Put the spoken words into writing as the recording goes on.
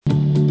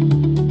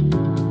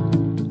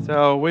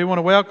So we want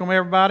to welcome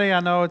everybody. I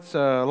know it's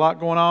a lot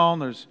going on.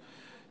 There's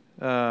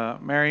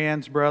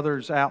Marianne's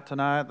brother's out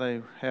tonight.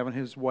 They're having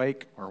his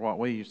wake, or what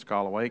we used to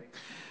call a wake,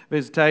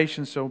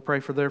 visitation. So pray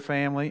for their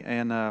family.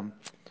 And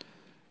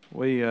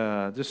we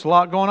just a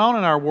lot going on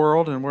in our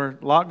world, and we're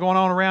a lot going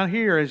on around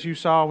here, as you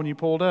saw when you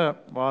pulled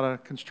up. A lot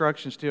of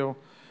construction still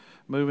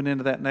moving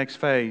into that next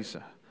phase.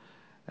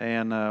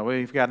 And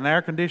we've got an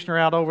air conditioner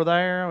out over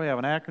there. We have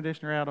an air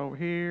conditioner out over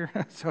here.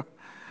 So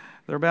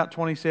they're about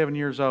 27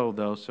 years old,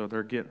 though, so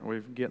we're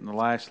getting the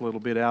last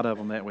little bit out of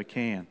them that we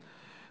can.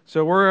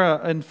 So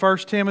we're in 1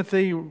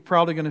 Timothy. We're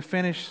probably going to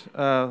finish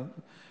 1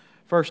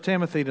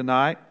 Timothy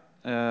tonight,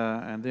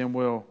 and then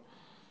we'll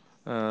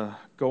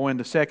go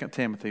into 2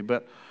 Timothy.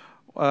 But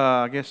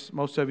I guess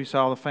most of you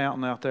saw the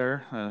fountain out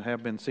there,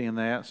 have been seeing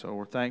that, so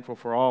we're thankful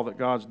for all that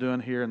God's doing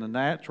here in the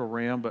natural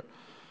realm, but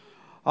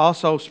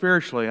also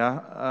spiritually.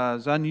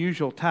 It's an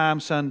unusual time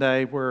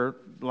Sunday where,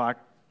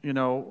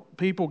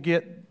 people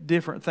get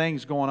different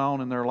things going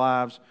on in their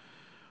lives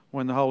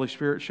when the Holy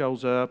Spirit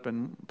shows up,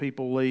 and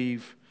people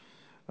leave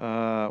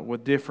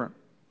with different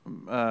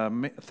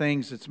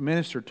things that's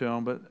ministered to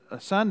them. But a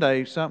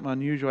Sunday, something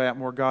unusual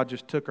happened where God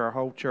just took our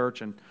whole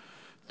church and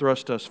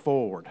thrust us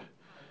forward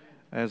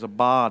as a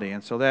body.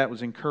 And so that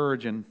was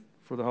encouraging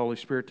for the Holy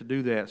Spirit to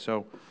do that.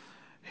 So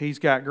He's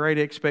got great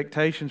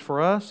expectations for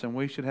us, and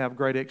we should have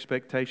great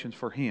expectations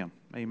for Him.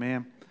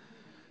 Amen.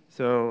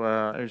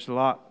 So there's a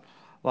lot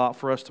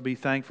for us to be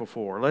thankful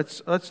for.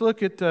 Let's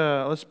look at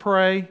let's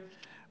pray.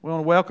 We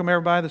want to welcome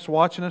everybody that's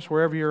watching us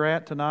wherever you're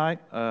at tonight,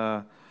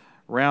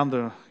 around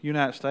the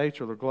United States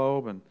or the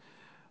globe, and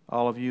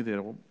all of you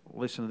that will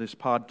listen to this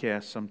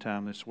podcast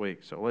sometime this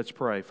week. So let's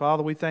pray.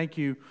 Father, we thank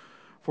you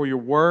for your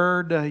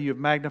word. You've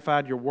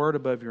magnified your word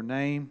above your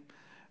name,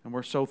 and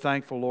we're so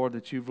thankful, Lord,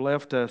 that you've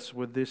left us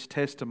with this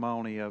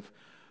testimony of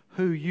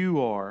who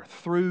you are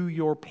through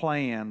your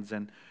plans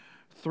and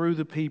through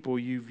the people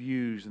you've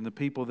used and the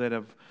people that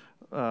have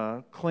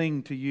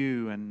cling to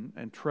you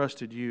and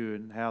trusted you,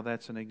 and how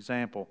that's an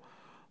example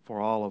for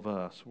all of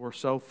us. We're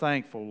so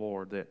thankful,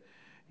 Lord, that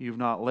you've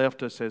not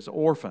left us as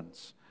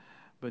orphans,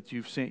 but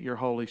you've sent your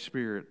Holy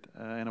Spirit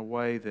in a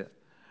way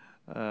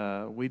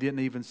that we didn't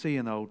even see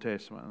in the Old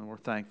Testament. And we're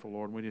thankful,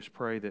 Lord. And we just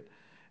pray that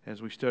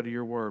as we study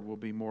your word, we'll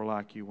be more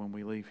like you when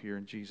we leave here.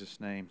 In Jesus'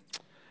 name,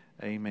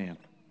 amen.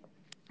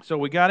 So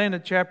we got into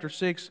chapter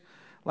 6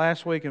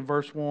 last week in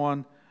verse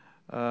 1,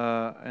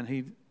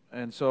 and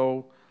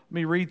so let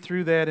me read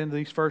through that in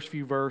these first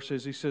few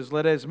verses. He says,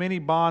 "Let as many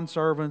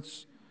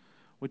bondservants,"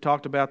 we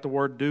talked about the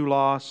word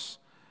doulos,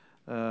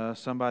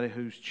 somebody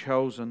who's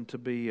chosen to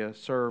be a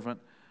servant,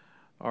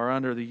 "are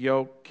under the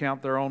yoke,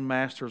 count their own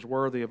masters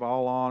worthy of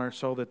all honor,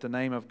 so that the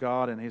name of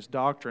God and His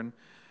doctrine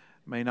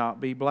may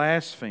not be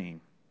blasphemed.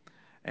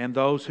 And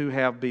those who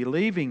have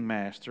believing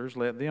masters,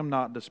 let them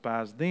not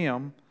despise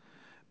them,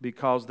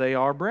 because they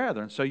are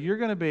brethren." So you're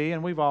going to be,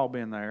 and we've all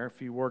been there, if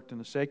you worked in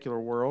the secular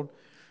world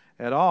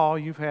at all,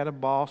 you've had a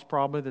boss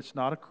probably that's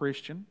not a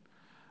Christian.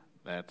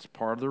 That's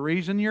part of the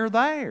reason you're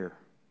there,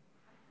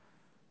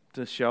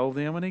 to show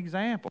them an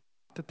example,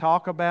 to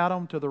talk about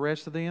them to the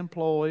rest of the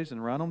employees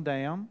and run them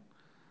down,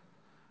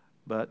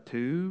 but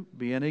to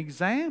be an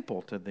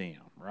example to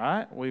them,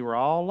 right? We were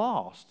all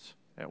lost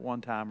at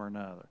one time or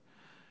another.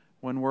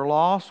 When we're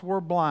lost, we're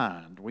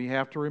blind. We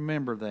have to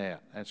remember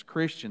that as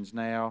Christians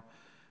now,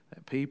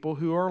 that people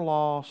who are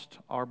lost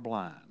are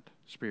blind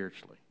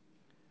spiritually.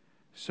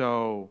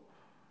 So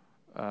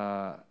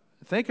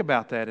think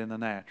about that in the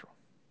natural.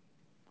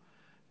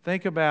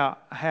 Think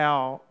about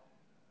how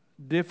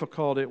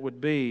difficult it would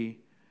be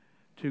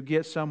to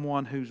get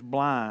someone who's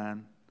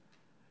blind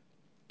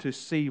to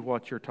see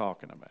what you're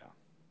talking about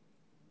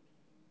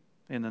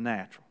in the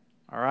natural.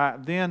 All right?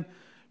 Then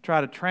try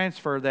to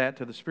transfer that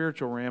to the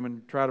spiritual realm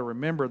and try to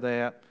remember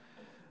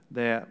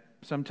that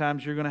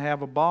sometimes you're going to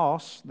have a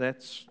boss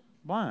that's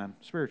blind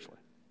spiritually.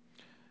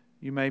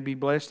 You may be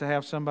blessed to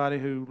have somebody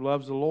who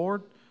loves the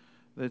Lord,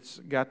 that's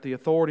got the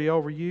authority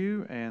over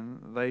you,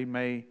 and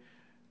they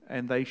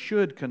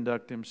should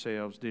conduct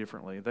themselves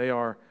differently. They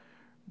are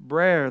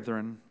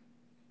brethren,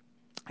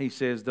 he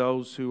says,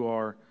 those who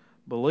are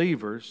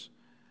believers,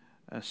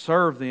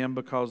 serve them,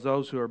 because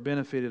those who are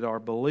benefited are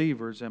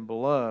believers and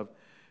beloved.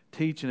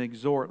 Teach and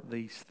exhort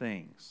these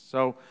things.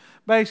 So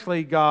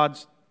basically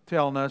God's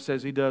telling us,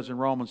 as He does in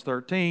Romans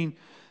 13,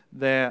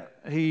 that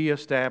He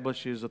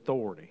establishes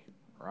authority,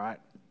 right?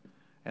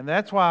 And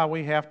that's why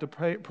we have to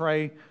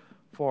pray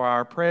for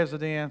our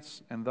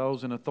presidents and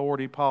those in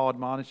authority. Paul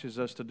admonishes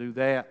us to do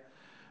that,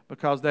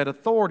 because that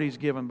authority is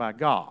given by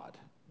God,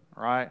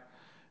 right?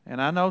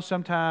 And I know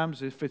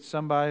sometimes if it's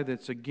somebody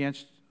that's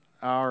against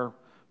our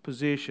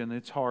position,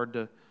 it's hard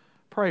to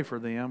pray for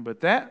them, but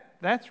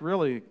that's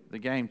really the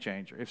game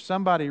changer. If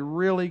somebody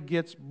really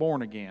gets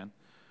born again,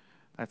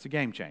 that's a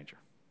game changer.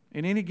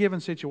 In any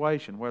given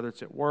situation, whether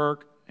it's at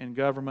work, in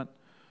government,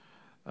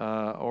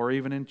 or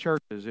even in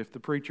churches, if the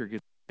preacher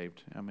gets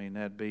saved, I mean,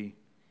 that'd be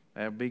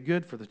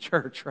good for the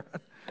church, right?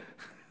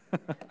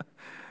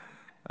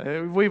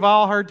 We've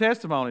all heard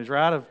testimonies,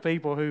 right, of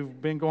people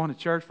who've been going to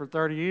church for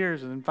 30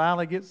 years and then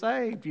finally get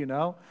saved,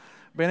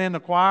 Been in the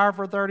choir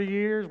for 30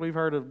 years. We've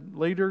heard of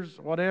leaders,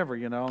 whatever,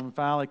 and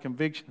finally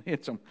conviction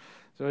hits them.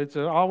 So it's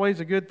always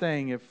a good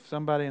thing if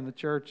somebody in the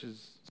church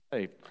is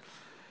saved.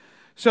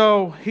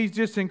 So he's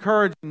just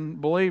encouraging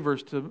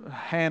believers to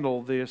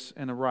handle this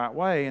in the right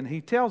way. And he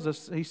tells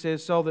us, he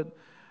says, so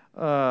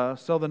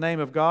the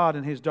name of God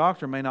and his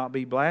doctrine may not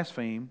be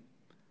blasphemed.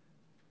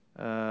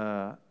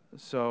 And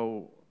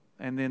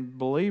then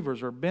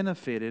believers are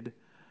benefited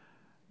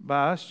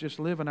by us just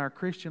living our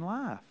Christian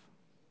life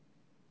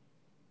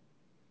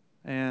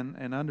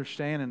and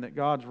understanding that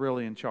God's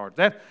really in charge.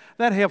 That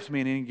helps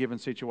me in any given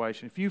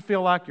situation. If you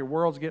feel like your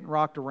world's getting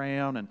rocked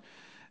around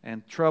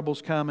and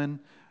trouble's coming,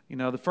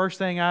 the first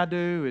thing I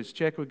do is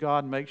check with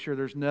God and make sure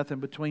there's nothing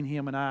between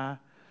Him and I.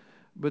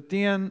 But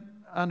then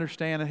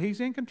understand that He's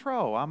in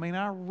control. I mean,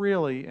 I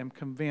really am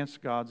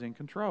convinced God's in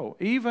control,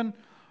 even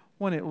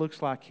when it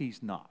looks like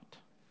He's not.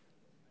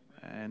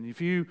 And if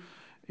you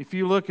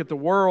look at the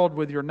world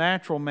with your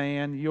natural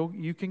man,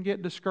 you can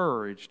get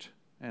discouraged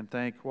and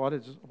think, what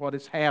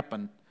has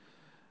happened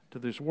to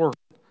this world?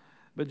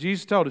 But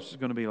Jesus told us it's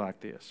going to be like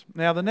this.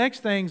 Now, the next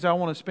things I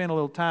want to spend a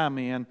little time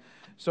in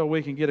so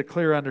we can get a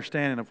clear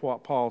understanding of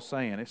what Paul's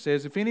saying. It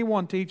says, if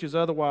anyone teaches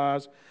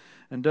otherwise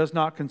and does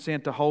not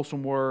consent to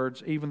wholesome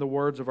words, even the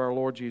words of our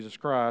Lord Jesus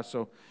Christ.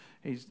 So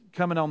he's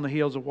coming on the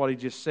heels of what he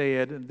just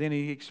said, and then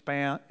he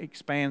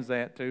expands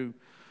that to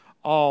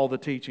all the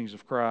teachings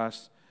of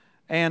Christ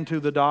and to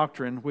the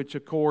doctrine which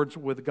accords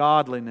with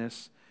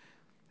godliness.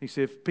 He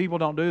said, if people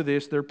don't do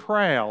this, they're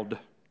proud,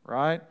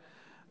 right?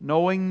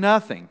 Knowing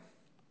nothing.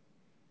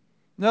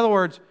 In other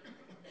words,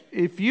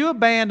 if you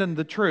abandon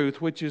the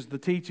truth, which is the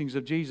teachings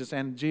of Jesus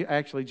and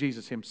actually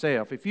Jesus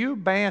Himself, if you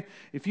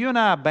and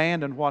I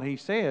abandon what He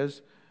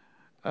says,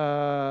 we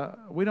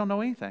don't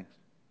know anything.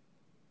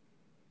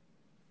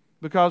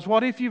 Because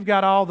what if you've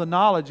got all the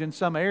knowledge in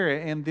some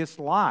area in this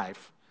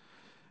life,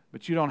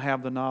 but you don't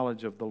have the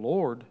knowledge of the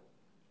Lord?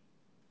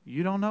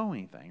 You don't know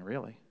anything,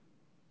 really.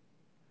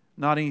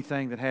 Not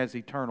anything that has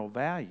eternal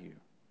value.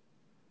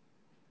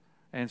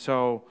 And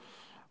so,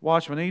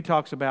 Watchman Nee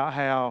talks about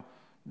how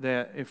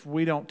that if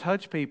we don't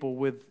touch people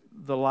with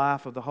the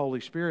life of the Holy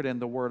Spirit and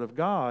the Word of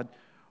God,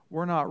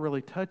 we're not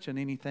really touching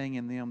anything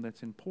in them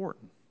that's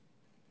important.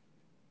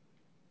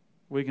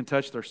 We can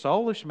touch their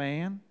soulish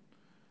man,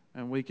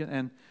 or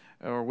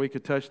we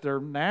could touch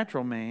their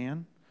natural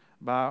man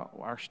by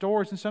our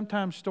stories. And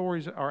sometimes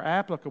stories are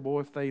applicable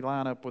if they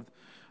line up with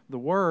the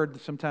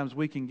Word. Sometimes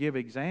we can give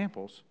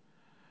examples.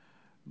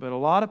 But a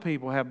lot of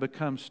people have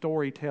become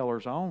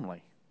storytellers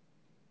only.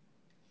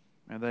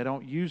 And they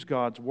don't use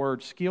God's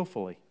Word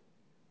skillfully.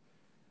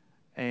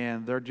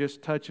 And they're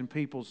just touching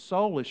people's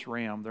soulish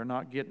realm. They're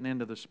not getting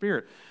into the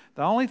Spirit.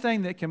 The only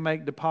thing that can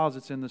make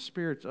deposits in the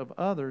spirits of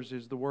others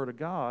is the Word of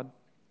God,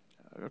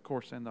 of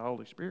course, and the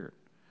Holy Spirit.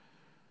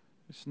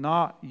 It's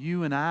not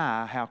you and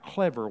I, how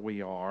clever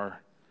we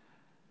are,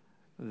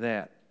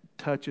 that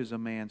touches a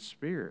man's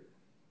spirit.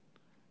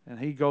 And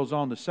he goes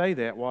on to say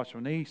that,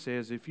 Watchman Nee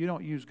says, if you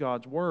don't use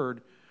God's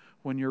Word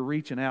when you're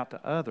reaching out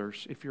to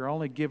others, if you're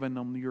only giving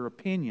them your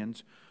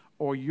opinions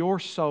or your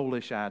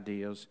soulish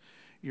ideas,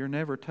 you're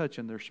never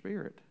touching their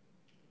spirit.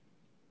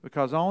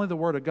 Because only the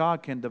Word of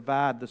God can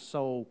divide the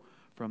soul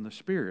from the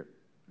spirit,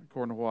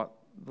 according to what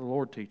the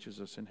Lord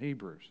teaches us in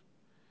Hebrews.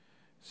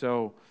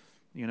 So,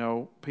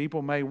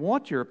 people may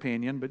want your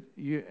opinion, but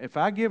if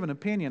I give an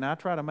opinion, I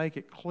try to make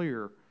it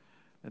clear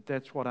that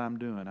that's what I'm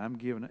doing. I'm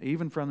giving,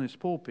 even from this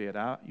pulpit,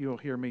 you'll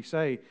hear me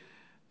say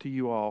to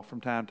you all from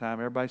time to time,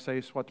 everybody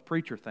says what the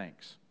preacher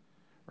thinks,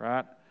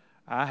 right?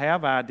 I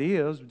have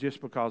ideas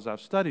just because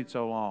I've studied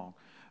so long,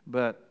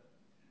 but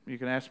you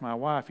can ask my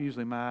wife,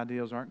 usually my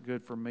ideas aren't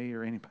good for me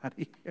or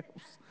anybody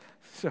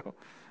else.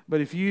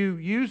 But if you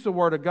use the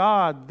Word of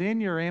God,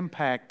 then you're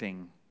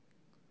impacting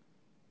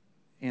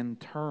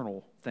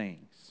internal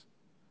things,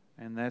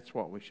 and that's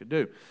what we should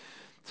do.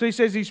 So he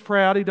says he's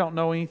proud. He don't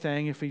know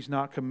anything if he's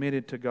not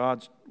committed to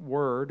God's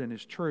Word and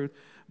His truth,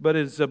 but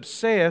is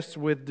obsessed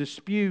with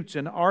disputes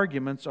and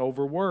arguments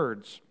over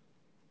words,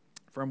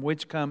 from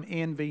which come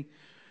envy,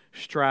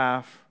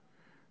 strife,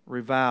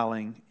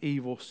 reviling,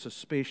 evil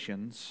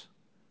suspicions,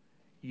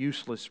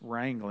 useless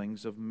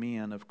wranglings of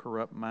men of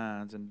corrupt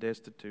minds and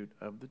destitute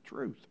of the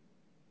truth.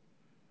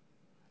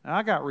 Now,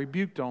 I got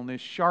rebuked on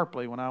this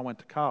sharply when I went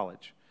to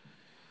college.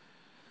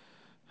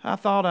 I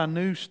thought I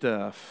knew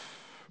stuff.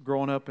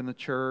 Growing up in the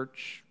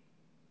church,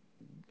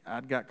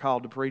 I got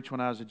called to preach when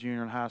I was a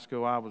junior in high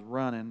school. I was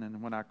running,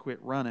 and when I quit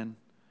running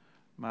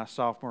my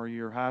sophomore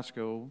year of high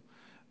school,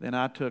 then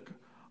I took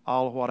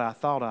all of what I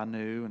thought I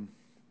knew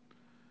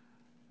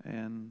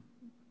and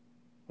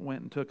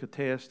went and took a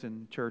test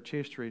in church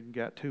history and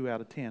got 2 out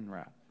of 10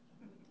 right.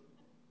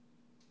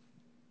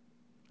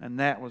 And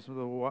that was the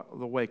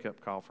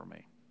wake-up call for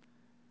me.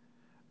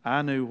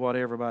 I knew what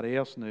everybody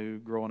else knew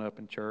growing up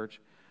in church,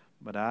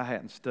 but I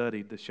hadn't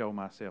studied to show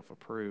myself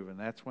approved, and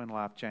that's when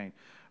life changed.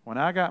 When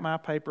I got my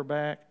paper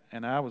back,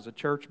 and I was a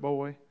church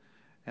boy,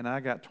 and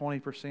I got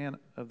 20%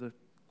 of the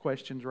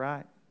questions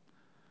right.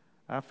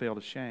 I felt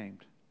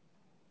ashamed.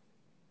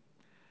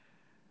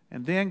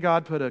 And then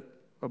God put a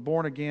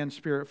born-again,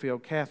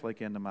 Spirit-filled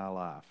Catholic into my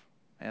life.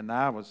 And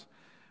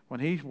when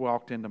he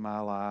walked into my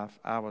life,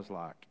 I was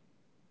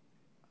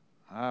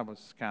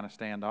kind of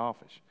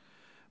standoffish.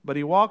 But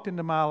he walked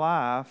into my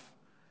life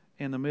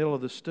in the middle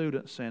of the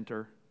student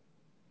center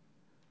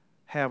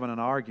having an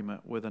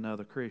argument with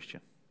another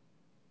Christian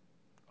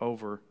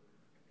over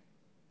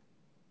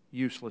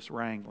useless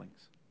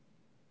wranglings.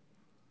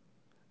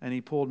 And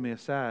he pulled me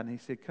aside and he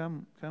said,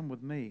 come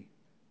with me.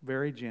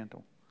 Very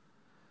gentle.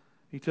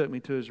 He took me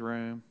to his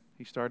room.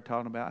 He started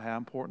talking about how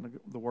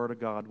important the Word of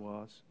God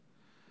was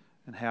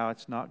and how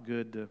it's not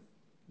good to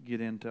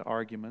get into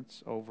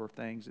arguments over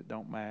things that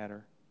don't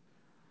matter.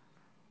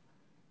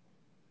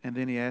 And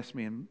then he asked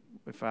me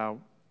if I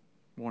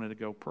wanted to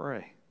go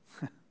pray.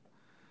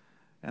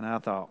 And I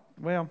thought,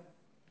 well,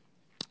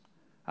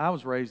 I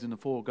was raised in the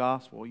full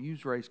gospel. You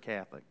was raised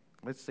Catholic.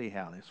 Let's see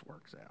how this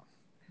works out.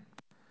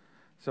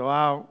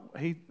 So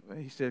he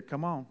said,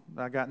 come on.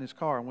 I got in his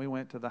car and we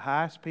went to the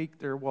highest peak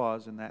there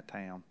was in that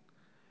town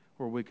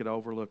where we could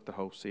overlook the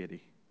whole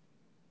city.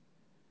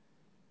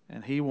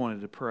 And he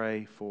wanted to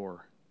pray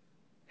for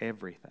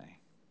everything,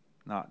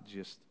 not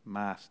just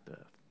my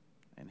stuff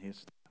and his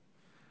stuff.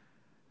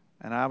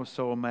 And I was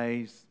so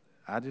amazed,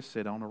 I just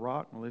sat on a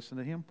rock and listened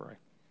to him pray.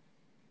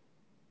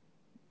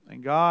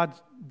 And God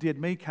did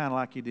me kind of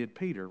like he did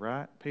Peter,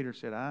 right? Peter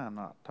said, I am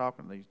not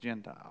talking to these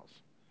Gentiles.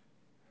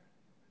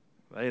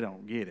 They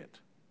don't get it.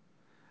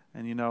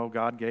 And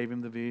God gave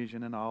him the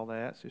vision and all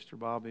that. Sister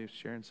Bobby was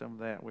sharing some of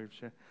that. We were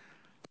sharing.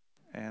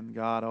 And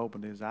God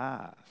opened his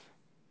eyes.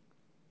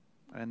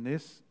 And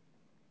this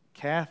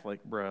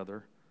Catholic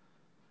brother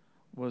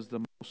was the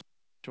most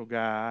spiritual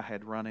guy I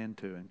had run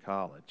into in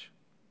college.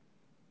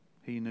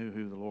 He knew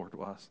who the Lord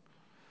was.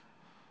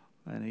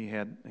 And he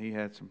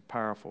had some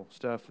powerful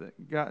stuff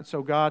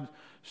so God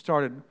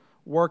started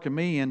working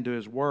me into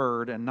His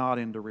Word and not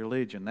into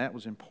religion. That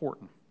was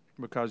important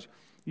because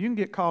you can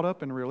get caught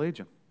up in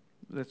religion.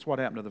 That's what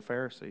happened to the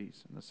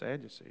Pharisees and the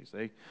Sadducees.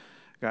 They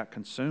got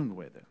consumed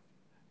with it.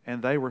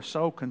 And they were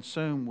so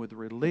consumed with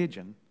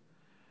religion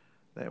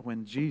that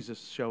when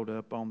Jesus showed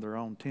up on their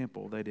own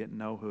temple, they didn't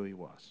know who He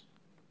was.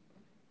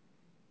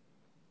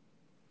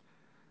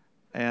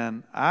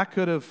 And I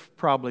could have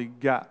probably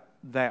got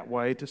that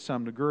way to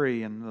some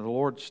degree, and the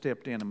Lord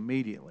stepped in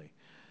immediately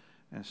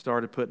and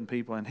started putting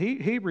people in.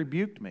 He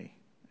rebuked me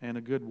in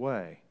a good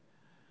way.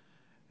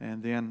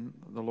 And then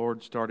the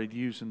Lord started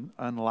using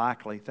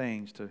unlikely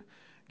things to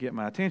get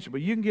my attention.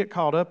 But you can get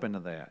caught up into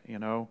that,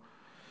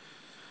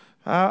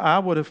 I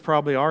would have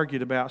probably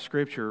argued about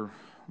Scripture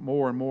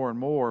more and more and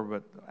more,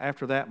 but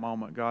after that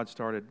moment, God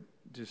started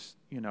just,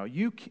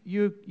 you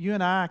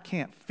and I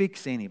can't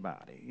fix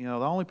anybody. The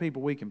only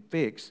people we can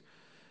fix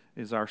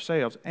is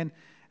ourselves.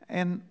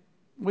 And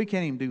we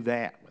can't even do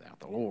that without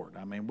the Lord.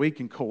 I mean, we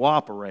can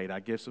cooperate, I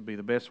guess would be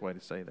the best way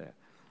to say that.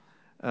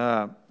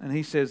 And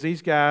he says,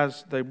 these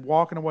guys, they're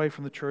walking away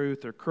from the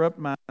truth. They're corrupt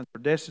minds.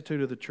 They're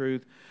destitute of the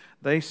truth.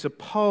 They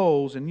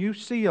suppose, and you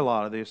see a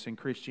lot of this in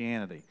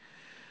Christianity,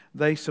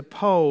 they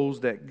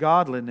suppose that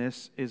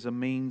godliness is a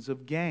means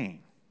of gain.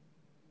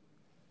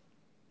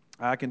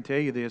 I can tell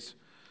you this,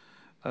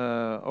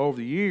 over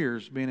the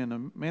years, being in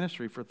the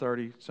ministry for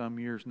 30-some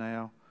years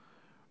now,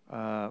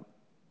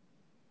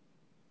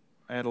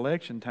 at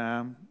election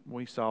time,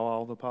 we saw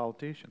all the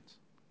politicians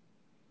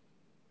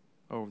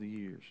over the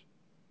years.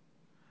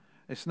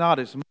 It's not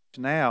as much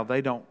now.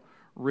 They don't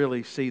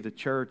really see the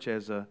church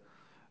as a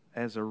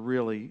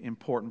really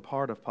important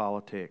part of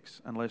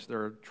politics unless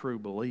they're a true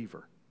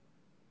believer.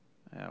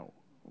 Now,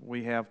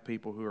 we have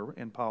people who are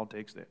in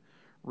politics that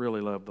really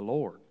love the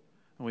Lord,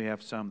 and we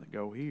have some that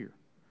go here.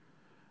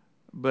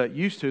 But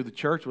used to, the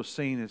church was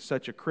seen as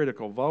such a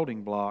critical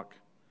voting block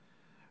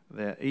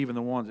that even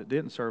the ones that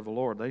didn't serve the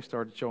Lord, they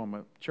started showing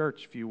up at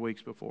church a few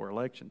weeks before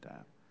election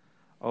time.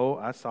 Oh,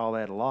 I saw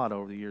that a lot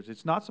over the years.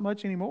 It's not so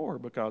much anymore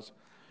because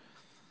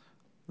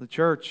the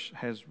church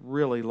has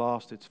really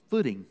lost its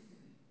footing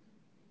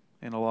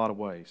in a lot of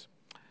ways.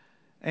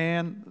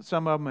 And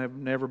some of them have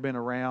never been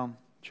around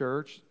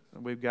church.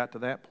 We've got to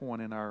that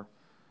point in our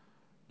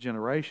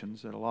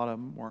generations that a lot of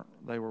them weren't.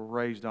 They were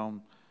raised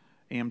on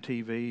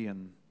MTV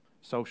and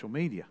social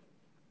media,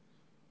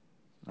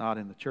 not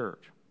in the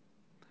church.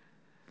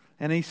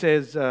 And he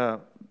says,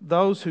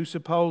 those who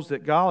suppose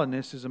that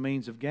godliness is a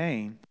means of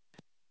gain,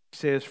 he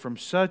says, from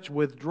such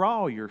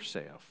withdraw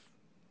yourself.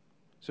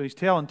 So he's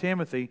telling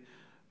Timothy,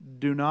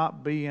 do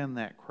not be in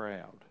that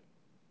crowd.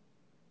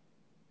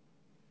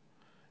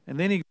 And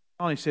then he goes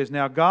on, he says,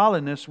 now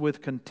godliness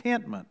with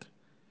contentment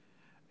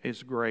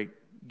is great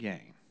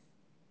gain.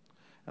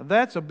 Now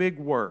that's a big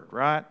word,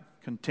 right?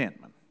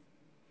 Contentment.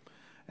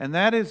 And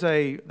that's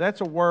a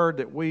word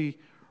that we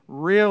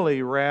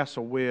really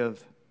wrestle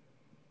with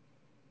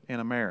in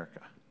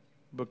America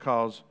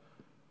because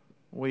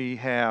we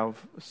have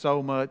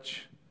so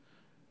much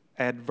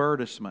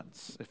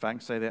advertisements, if I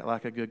can say that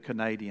like a good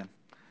Canadian,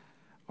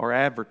 or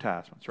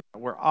advertisements.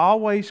 Right? We're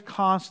always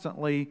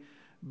constantly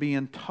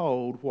being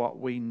told what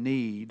we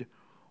need,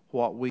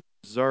 what we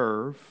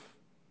deserve,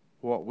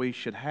 what we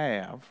should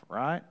have,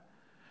 right?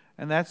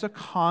 And that's a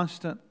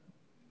constant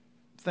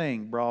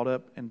thing brought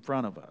up in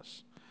front of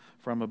us.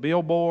 From a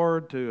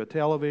billboard to a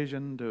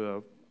television to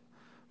a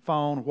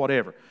phone,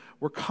 whatever.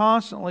 We're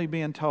constantly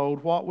being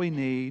told what we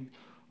need,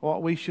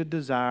 what we should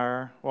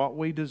desire, what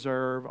we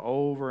deserve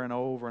over and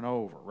over and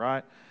over,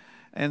 right?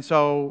 And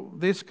so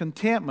this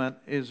contentment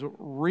is a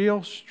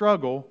real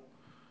struggle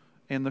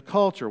in the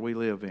culture we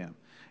live in.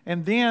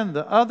 And then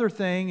the other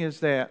thing is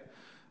that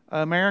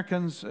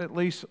Americans, at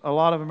least a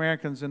lot of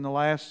Americans in the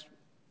last,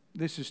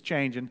 this is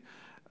changing,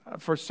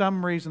 for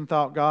some reason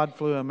thought God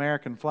flew an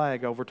American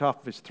flag over top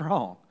of His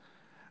throne.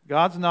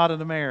 God's not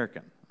an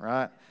American,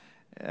 right?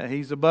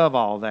 He's above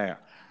all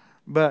that.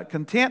 But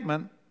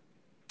contentment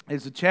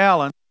is a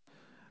challenge,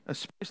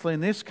 especially in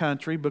this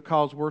country,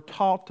 because we're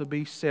taught to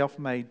be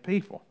self-made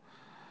people.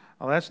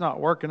 Well, that's not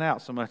working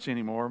out so much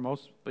anymore.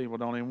 Most people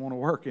don't even want to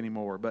work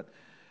anymore.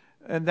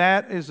 And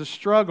that is a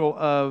struggle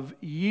of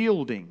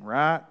yielding,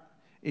 right?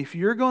 If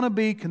you're going to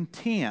be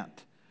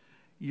content,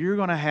 you're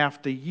going to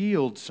have to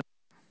yield something.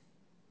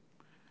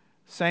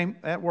 Same,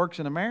 that works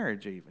in a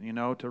marriage even.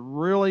 To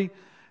really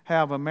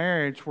have a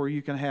marriage where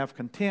you can have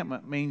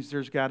contentment means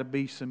there's got to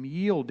be some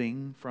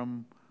yielding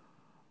from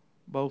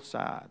both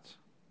sides.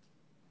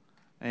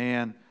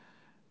 And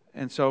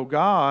so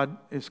God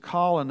is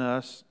calling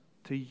us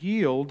to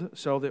yield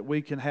so that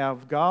we can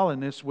have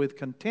godliness with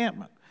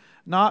contentment.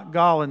 Not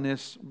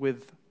godliness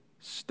with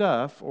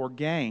stuff or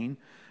gain,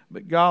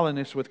 but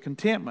godliness with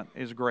contentment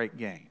is great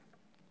gain.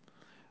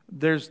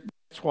 That's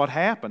what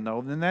happened,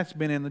 though. Then that's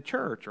been in the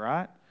church,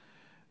 right?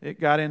 It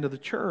got into the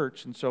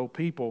church, and so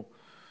people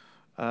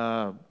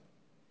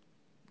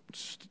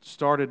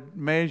started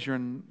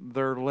measuring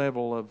their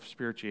level of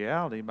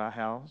spirituality by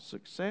how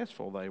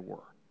successful they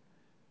were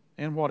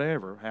in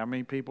whatever. How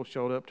many people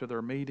showed up to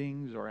their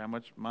meetings or how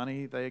much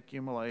money they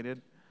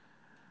accumulated.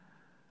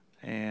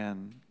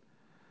 And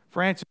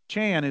Francis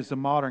Chan is the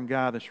modern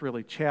guy that's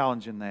really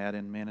challenging that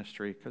in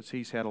ministry because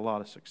he's had a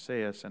lot of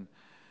success and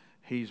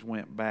he's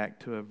went back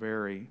to a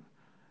very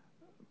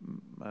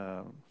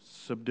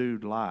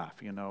subdued life,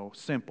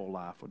 simple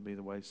life would be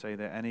the way to say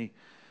that. And he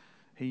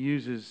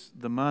uses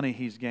the money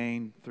he's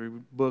gained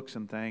through books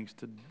and things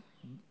to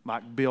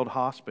like build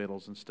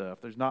hospitals and stuff.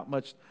 There's not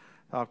much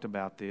talked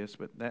about this,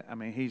 but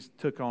he's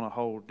took on a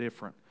whole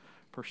different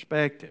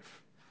perspective.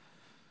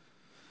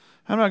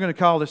 I'm not going to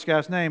call this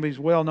guy's name, but he's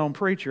a well-known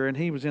preacher, and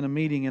he was in a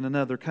meeting in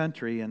another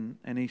country, and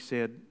he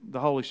said the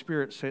Holy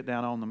Spirit sat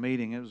down on the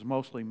meeting. It was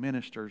mostly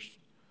ministers,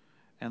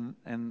 and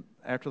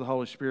after the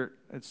Holy Spirit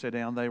had sat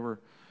down, they were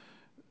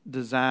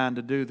designed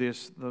to do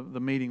this. The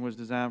meeting was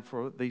designed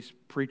for these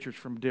preachers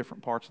from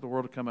different parts of the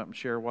world to come up and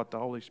share what the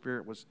Holy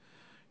Spirit was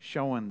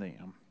showing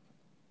them.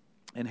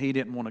 And he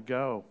didn't want to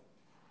go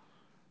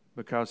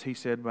because he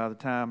said by the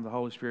time the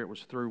Holy Spirit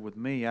was through with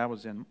me, I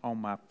was on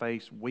my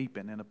face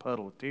weeping in a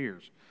puddle of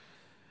tears.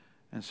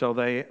 And so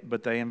they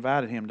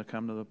invited him to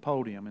come to the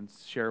podium and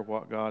share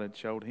what God had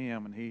showed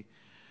him. And he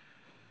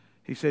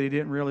said he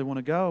didn't really want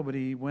to go, but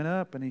he went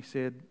up and he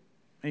said,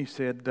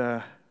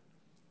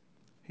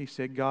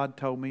 God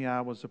told me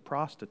I was a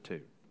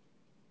prostitute.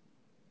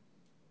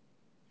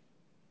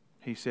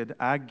 He said,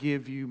 I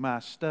give you my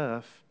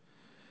stuff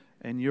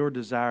and your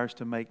desire is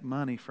to make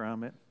money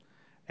from it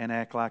and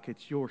act like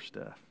it's your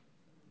stuff.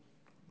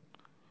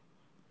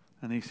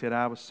 And he said,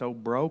 I was so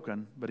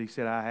broken, but he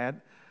said,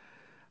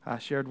 I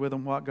shared with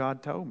him what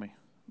God told me.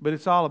 But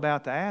it's all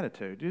about the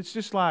attitude. It's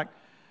just like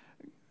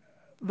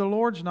the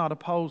Lord's not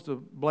opposed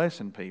to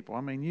blessing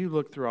people. You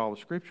look through all the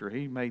Scripture.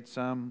 He made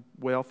some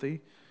wealthy.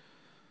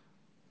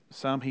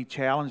 Some He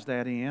challenged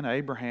that in.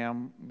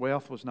 Abraham,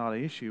 wealth was not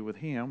an issue with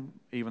him,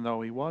 even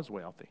though he was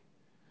wealthy.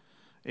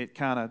 It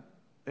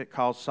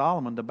caused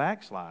Solomon to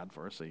backslide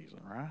for a season,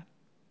 right?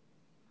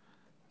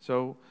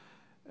 So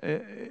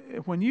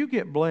when you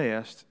get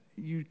blessed,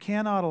 you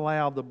cannot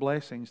allow the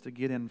blessings to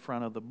get in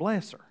front of the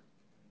blesser,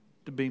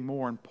 to be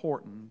more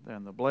important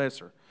than the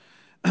blesser.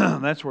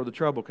 That's where the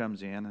trouble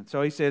comes in. And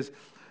so he says,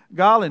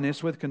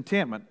 godliness with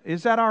contentment.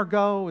 Is that our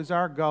goal? Is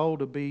our goal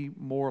to be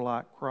more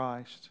like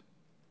Christ?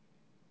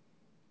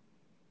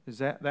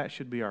 That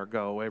should be our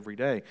goal every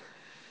day.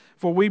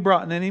 For we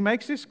brought, and then he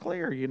makes this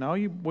clear,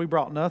 we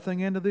brought nothing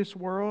into this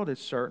world.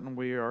 It's certain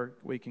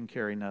we can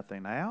carry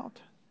nothing out.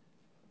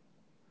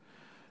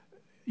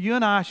 You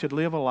and I should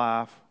live a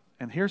life,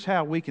 and here's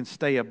how we can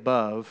stay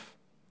above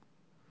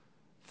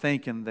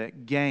thinking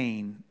that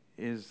gain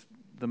is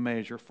the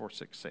measure for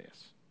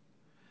success.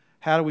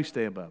 How do we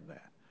stay above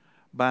that?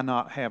 By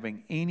not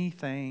having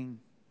anything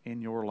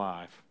in your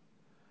life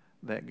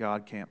that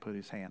God can't put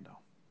His hand on.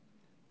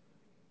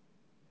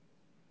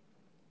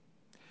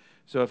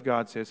 So if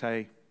God says,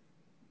 hey,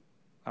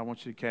 I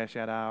want you to cash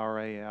that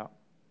IRA out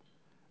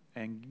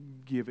and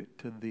give it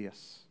to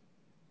this,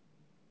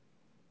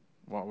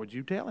 what would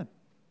you tell Him?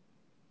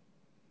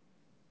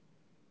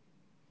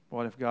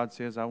 What if God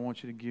says, I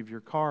want you to give your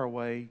car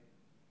away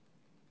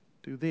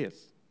to this?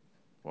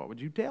 What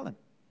would you tell Him?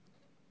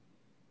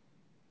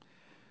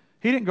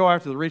 He didn't go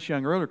after the rich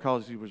young ruler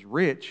because he was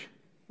rich.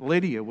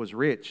 Lydia was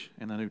rich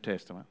in the New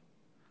Testament.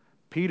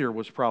 Peter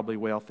was probably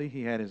wealthy.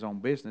 He had his own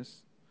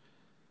business.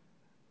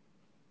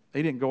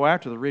 He didn't go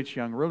after the rich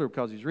young ruler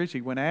because he's rich.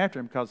 He went after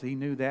him because he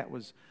knew that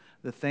was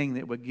the thing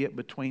that would get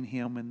between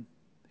him and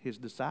his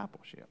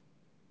discipleship.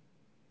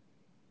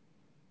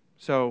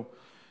 So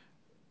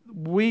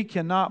we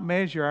cannot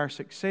measure our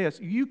success.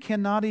 You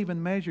cannot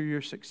even measure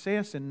your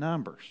success in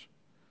numbers.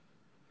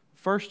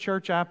 First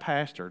church I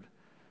pastored,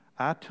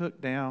 I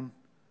took down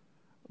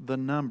the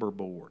number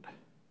board.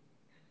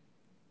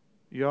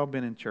 You all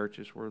been in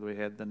churches where we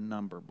had the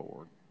number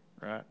board,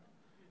 right?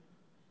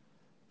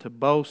 To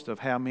boast of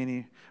how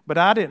many. But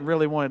I didn't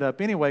really want it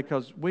up anyway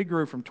because we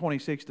grew from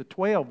 26 to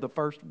 12 the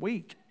first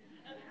week.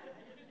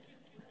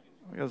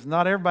 Because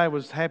not everybody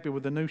was happy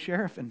with the new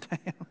sheriff in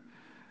town.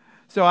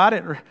 So I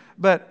didn't.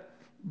 But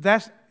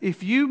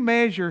if you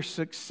measure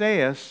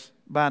success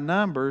by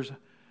numbers,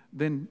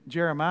 then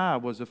Jeremiah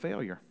was a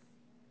failure.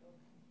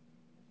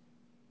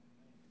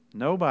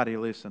 Nobody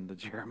listened to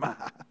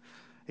Jeremiah.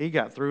 He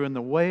got through in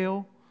the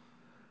well.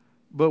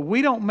 But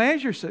we don't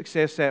measure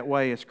success that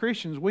way as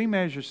Christians. We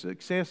measure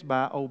success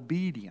by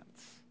obedience.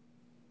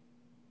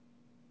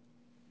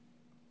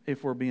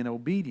 If we're being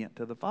obedient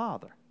to the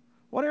Father.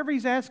 Whatever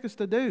He's asked us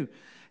to do.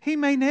 He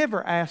may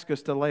never ask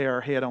us to lay our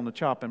head on the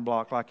chopping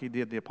block like He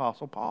did the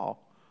Apostle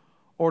Paul.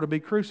 Or to be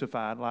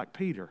crucified like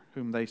Peter,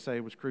 whom they say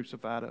was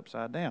crucified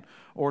upside down.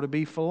 Or to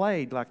be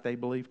filleted like they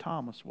believe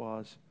Thomas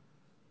was.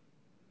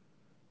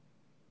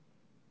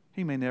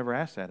 He may never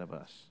ask that of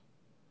us.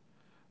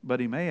 But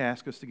He may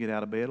ask us to get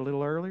out of bed a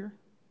little earlier.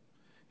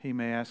 He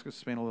may ask us to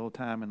spend a little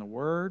time in the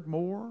Word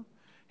more.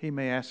 He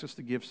may ask us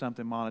to give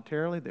something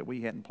monetarily that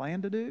we hadn't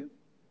planned to do.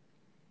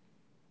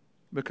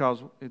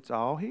 Because it's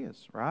all His,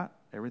 right?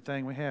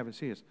 Everything we have is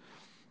His.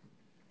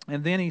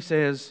 And then He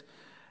says,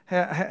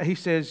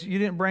 you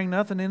didn't bring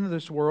nothing into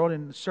this world,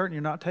 and certainly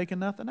you're not taking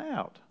nothing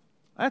out.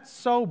 That's a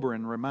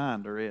sobering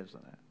reminder,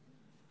 isn't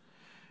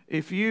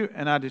it?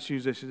 And I just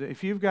use this,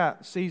 if you've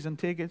got season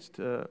tickets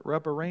to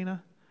Rupp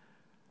Arena,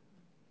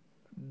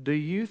 do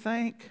you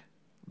think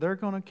they're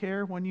going to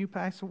care when you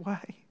pass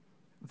away?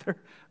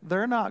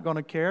 They're not going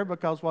to care,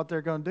 because what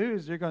they're going to do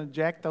is they're going to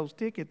jack those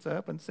tickets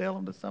up and sell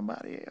them to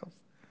somebody else.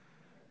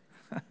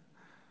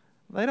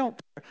 They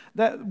don't.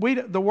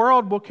 The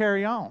world will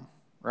carry on,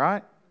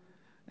 right?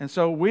 And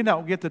so we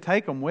don't get to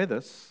take them with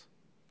us.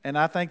 And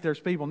I think there's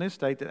people in this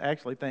state that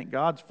actually think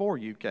God's for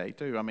UK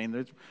too. I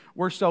mean,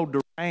 we're so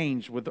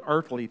deranged with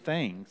earthly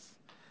things.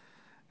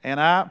 And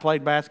I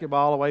played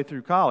basketball all the way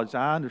through college.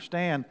 I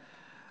understand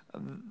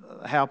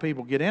how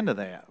people get into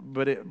that.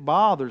 But it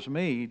bothers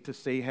me to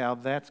see how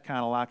that's kind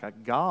of like a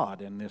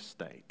god in this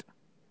state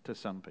to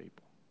some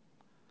people.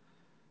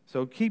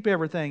 So keep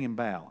everything in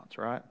balance,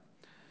 right?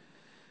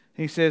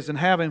 He says, and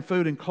having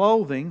food and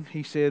clothing,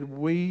 he said,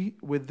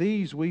 with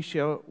these we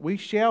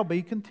shall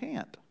be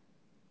content.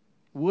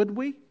 Would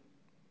we?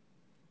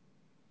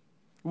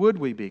 Would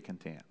we be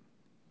content?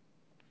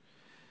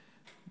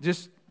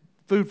 Just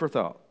food for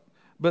thought.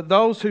 But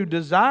those who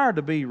desire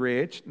to be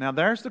rich, now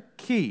there's the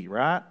key,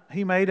 right?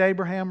 He made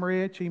Abraham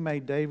rich. He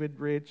made David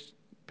rich.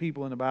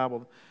 People in the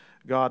Bible,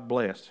 God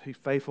blessed. He's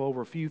faithful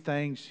over a few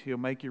things. He'll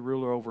make you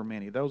ruler over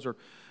many. Those are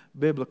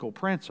biblical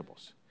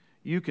principles.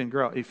 You can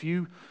grow.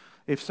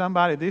 If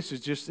somebody, this is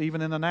just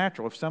even in the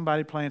natural, if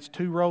somebody plants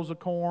 2 rows of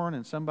corn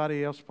and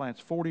somebody else plants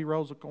 40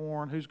 rows of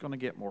corn, who's going to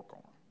get more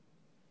corn?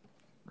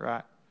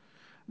 Right?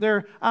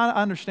 I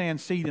understand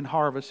seed and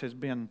harvest has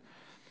been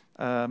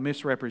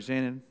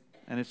misrepresented,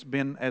 and it's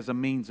been as a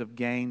means of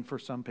gain for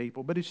some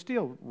people, but it's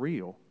still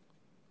real.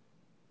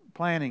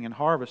 Planting and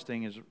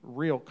harvesting is a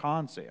real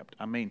concept.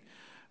 I mean,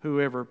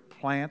 whoever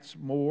plants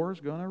more is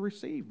going to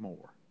receive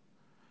more.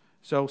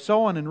 So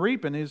sowing and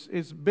reaping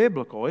is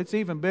biblical. It's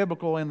even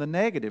biblical in the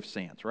negative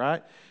sense,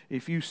 right?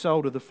 If you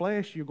sow to the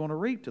flesh, you're going to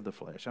reap to the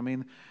flesh. I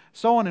mean,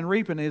 sowing and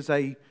reaping is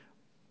a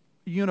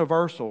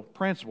universal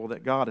principle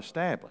that God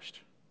established,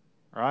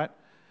 right?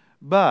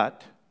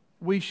 But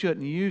we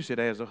shouldn't use it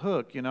as a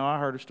hook. You know, I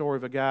heard a story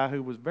of a guy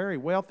who was very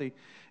wealthy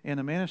in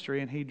the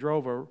ministry, and he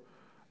drove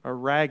a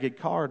ragged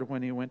car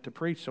when he went to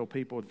preach so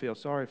people would feel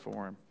sorry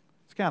for him.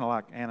 It's kind of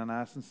like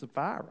Ananias and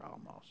Sapphira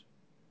almost.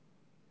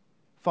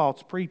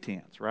 False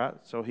pretense, right?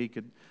 So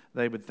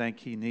they would think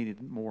he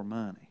needed more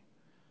money.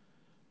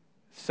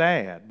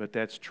 Sad, but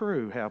that's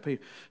true.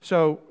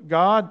 So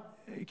God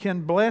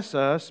can bless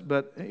us,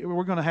 but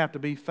we're going to have to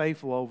be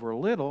faithful over a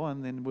little,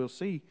 and then we'll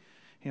see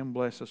Him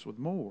bless us with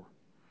more.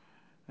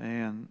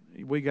 And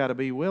we got to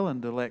be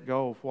willing to let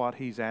go of what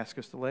He's asked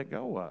us to let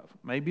go of.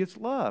 Maybe it's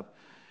love.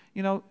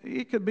 You know,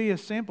 it could be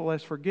as simple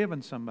as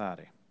forgiving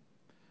somebody.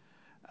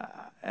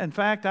 In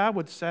fact, I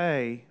would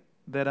say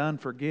that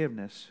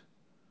unforgiveness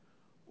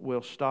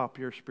will stop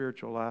your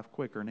spiritual life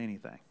quicker than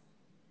anything.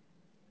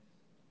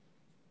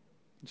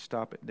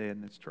 Stop it dead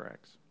in its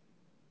tracks.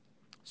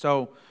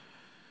 So,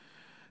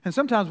 and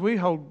sometimes we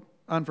hold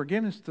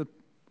unforgiveness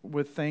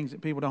with things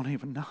that people don't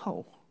even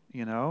know,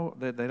 you know,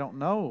 that they don't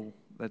know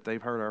that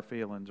they've hurt our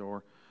feelings,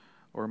 or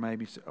or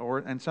maybe,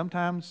 and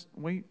sometimes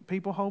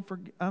people hold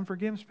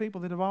unforgiveness for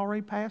people that have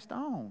already passed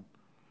on,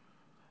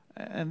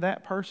 and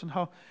that person,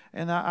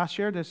 and I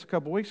shared this a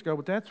couple of weeks ago,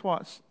 but that's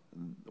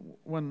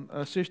when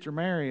Sister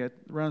Mary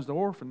runs the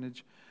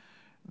orphanage.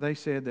 They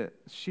said that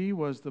she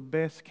was the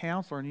best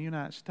counselor in the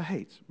United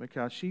States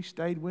because she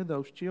stayed with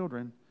those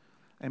children,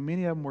 and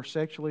many of them were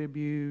sexually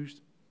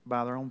abused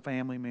by their own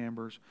family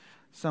members.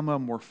 Some of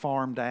them were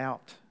farmed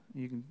out.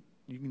 You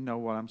can know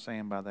what I'm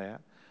saying by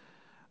that.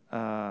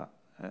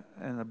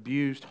 And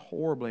abused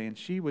horribly. And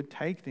she would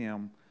take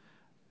them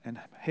and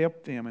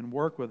help them and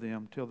work with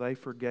them till they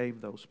forgave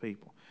those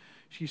people.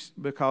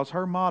 Because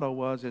her motto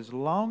was, as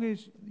long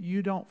as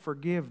you don't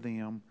forgive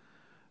them,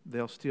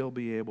 they'll still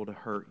be able to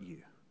hurt you.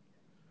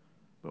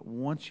 But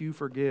once you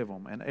forgive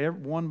them,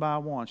 and one by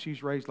one,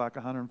 she's raised like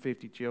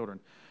 150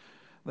 children.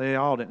 They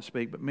all didn't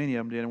speak, but many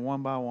of them did. And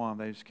one by one,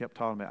 they just kept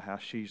talking about how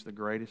she's the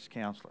greatest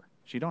counselor.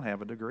 She don't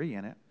have a degree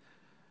in it,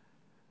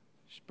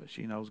 but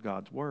she knows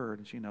God's Word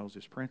and she knows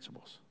His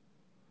principles.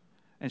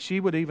 And she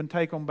would even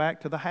take them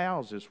back to the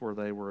houses where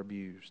they were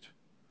abused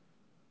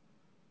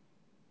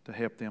to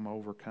help them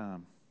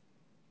overcome.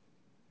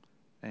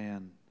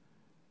 And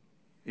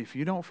if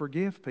you don't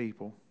forgive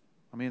people,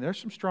 I mean, there's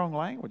some strong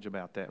language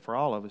about that for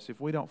all of us.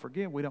 If we don't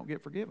forgive, we don't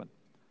get forgiven.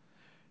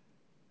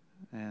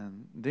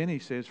 And then he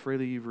says,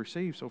 freely you've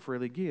received, so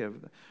freely give.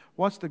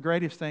 What's the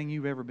greatest thing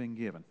you've ever been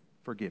given?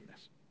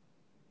 Forgiveness.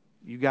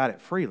 You got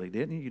it freely,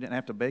 didn't you? You didn't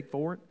have to beg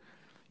for it.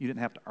 You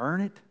didn't have to earn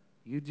it.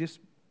 You just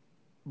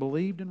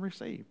believed and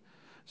received.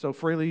 So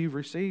freely you've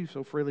received,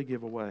 so freely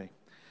give away.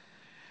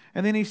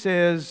 And then he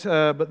says,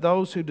 but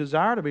those who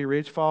desire to be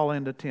rich fall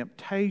into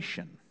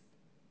temptation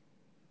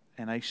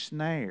and a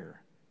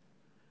snare.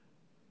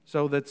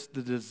 So that's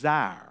the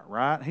desire,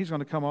 right? He's going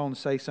to come on and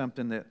say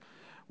something that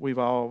we've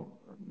all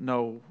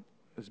know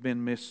has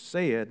been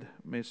misread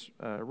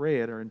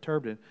or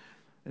interpreted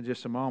in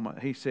just a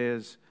moment. He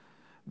says,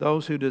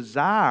 those who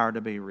desire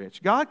to be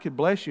rich. God could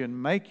bless you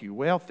and make you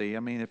wealthy,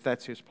 I mean, if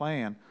that's His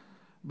plan.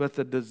 But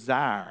the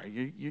desire,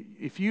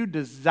 if you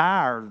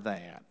desire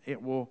that, it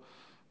will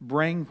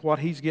bring what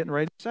He's getting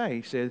ready to say.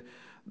 He said,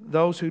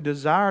 those who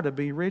desire to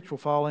be rich will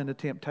fall into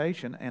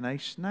temptation and a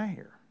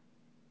snare,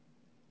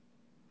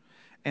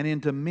 and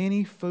into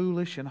many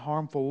foolish and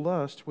harmful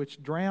lusts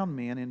which drown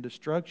men in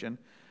destruction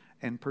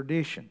and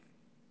perdition.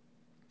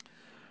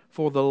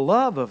 For the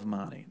love of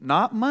money,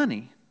 not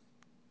money,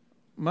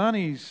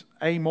 money's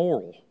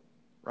amoral,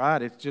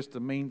 right? It's just a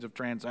means of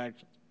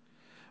transaction.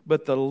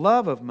 But the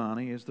love of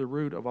money is the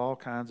root of all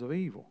kinds of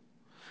evil.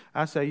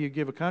 I say you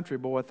give a country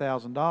boy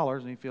 $1,000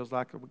 and he feels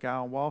like a guy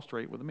on Wall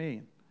Street with $1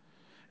 million.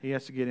 He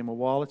has to get him a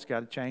wallet, it's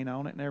got a chain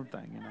on it and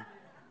everything, you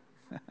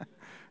know.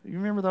 You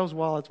remember those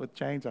wallets with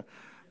chains on?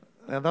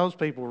 Now, those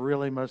people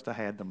really must have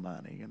had the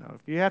money, you know.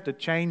 If you have to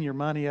chain your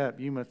money up,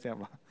 you must have.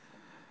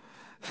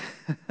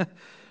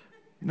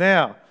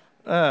 Now,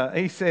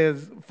 he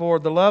says, for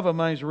the love of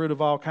money is the root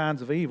of all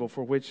kinds of evil,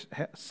 for which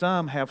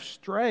some have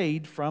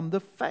strayed from the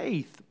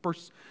faith,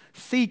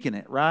 seeking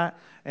it, right?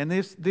 And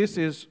this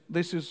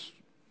is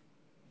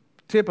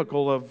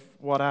typical of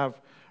what I've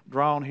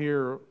drawn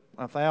here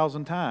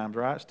 1,000 times,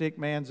 right? Stick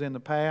man's in the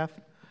path.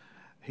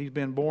 He's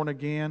been born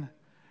again,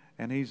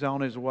 and he's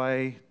on his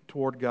way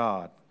toward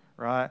God,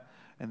 right?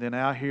 And then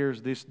out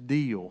here's this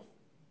deal,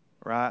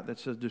 right?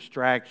 That's a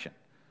distraction.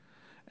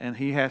 And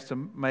he has to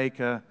make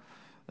a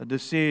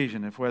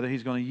decision of whether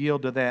he's going to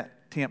yield to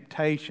that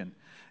temptation.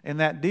 And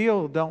that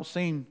deal don't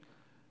seem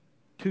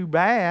too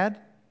bad,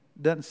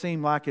 doesn't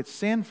seem like it's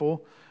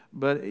sinful,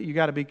 but you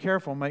got to be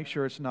careful and make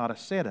sure it's not a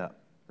setup,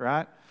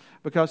 right?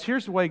 Because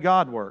here's the way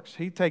God works.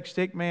 He takes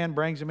stick man,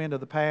 brings him into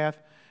the path.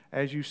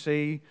 As you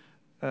see,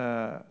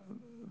 the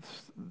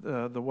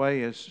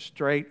way is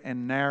straight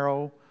and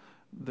narrow.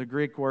 The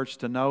Greek word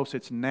stenos,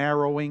 it's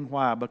narrowing.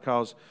 Why?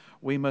 Because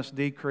we must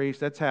decrease.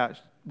 That's how it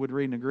would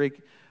read in the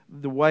Greek.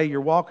 The way you're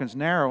walking is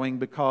narrowing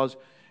because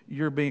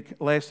you're being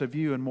less of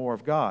you and more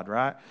of God,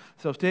 right?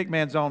 So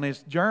Stickman's on his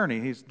journey.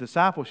 His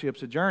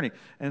discipleship's a journey.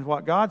 And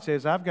what God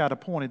says, I've got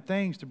appointed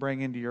things to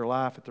bring into your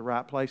life at the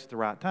right place at the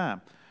right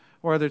time.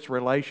 Whether it's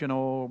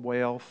relational,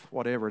 wealth,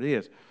 whatever it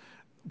is.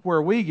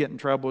 Where we get in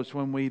trouble is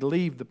when we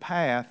leave the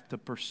path to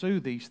pursue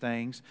these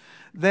things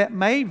that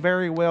may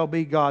very well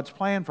be God's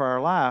plan for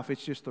our life.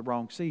 It's just the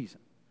wrong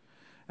season.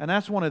 And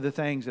that's one of the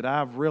things that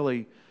I've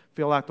really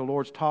feel like the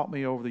Lord's taught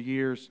me over the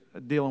years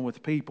dealing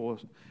with people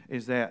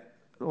is that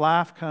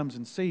life comes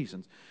in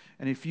seasons.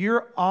 And if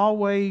you're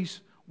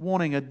always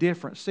wanting a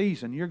different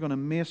season, you're going to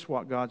miss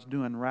what God's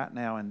doing right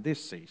now in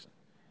this season.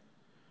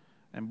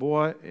 And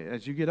boy,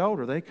 as you get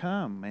older, they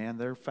come, man.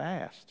 They're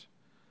fast.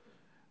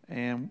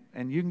 And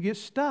you can get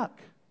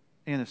stuck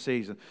in a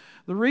season.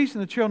 The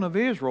reason the children of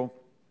Israel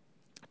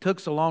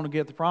took so long to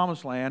get the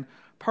promised land,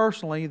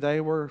 personally,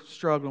 they were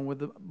struggling with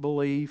the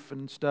belief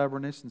and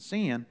stubbornness and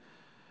sin.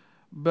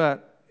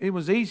 But it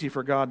was easy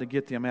for God to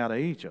get them out of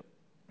Egypt.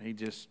 He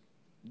just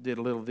did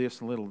a little this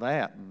and a little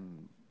that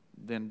and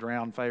then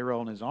drowned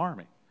Pharaoh and his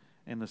army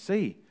in the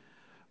sea.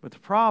 But the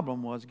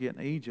problem was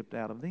getting Egypt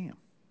out of them.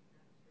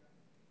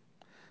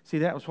 See,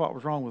 that was what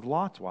was wrong with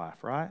Lot's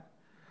wife, right?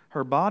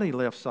 Her body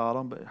left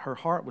Sodom, but her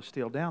heart was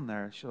still down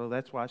there. So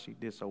that's why she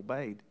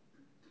disobeyed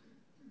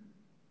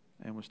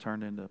and was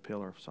turned into a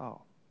pillar of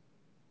salt.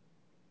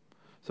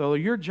 So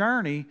your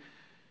journey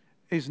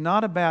is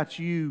not about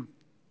you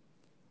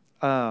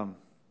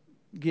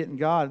getting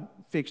God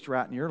fixed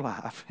right in your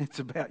life. It's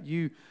about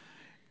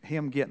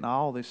Him getting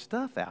all this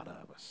stuff out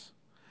of us.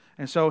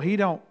 And so He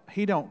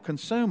don't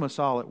consume us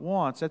all at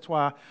once. That's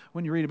why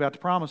when you read about the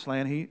Promised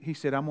Land, He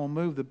said, I'm going to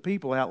move the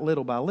people out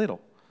little by little,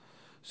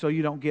 so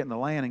you don't get in the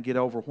land and get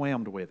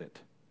overwhelmed with it.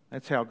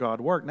 That's how God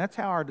worked. And that's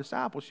how our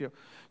discipleship.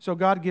 So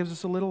God gives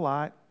us a little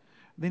light,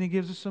 then He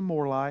gives us some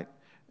more light,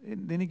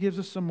 and then He gives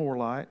us some more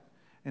light,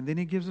 and then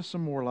He gives us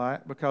some more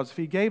light. Because if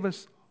He gave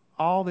us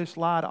all this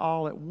light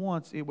all at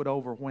once, it would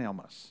overwhelm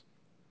us.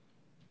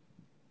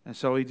 And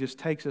so He just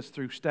takes us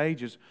through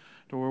stages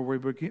to where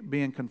we're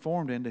being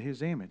conformed into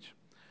His image.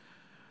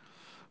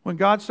 When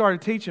God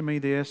started teaching me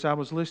this, I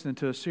was listening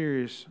to a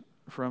series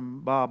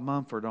from Bob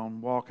Mumford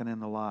on walking in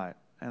the light.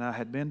 And I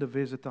had been to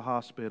visit the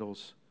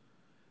hospitals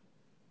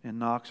in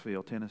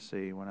Knoxville,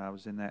 Tennessee, when I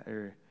was in that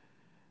area.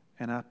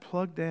 And I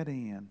plugged that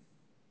in.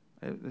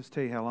 Let's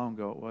tell you how long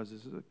ago it was.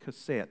 This is a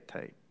cassette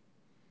tape.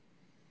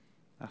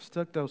 I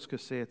stuck those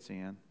cassettes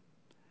in,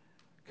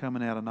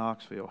 coming out of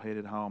Knoxville,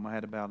 headed home. I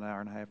had about an hour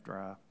and a half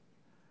drive.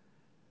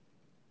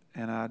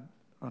 And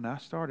when I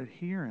started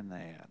hearing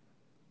that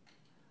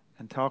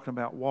and talking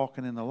about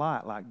walking in the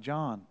light like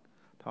John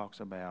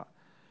talks about,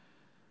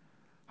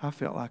 I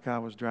felt like I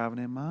was driving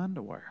in my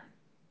underwear.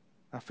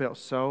 I felt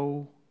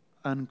so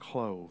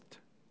unclothed,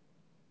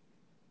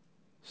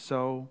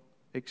 so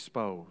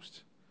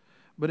exposed.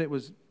 But it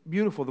was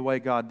beautiful the way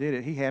God did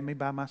it. He had me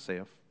by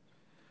myself,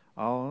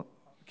 all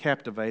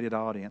captivated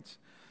audience,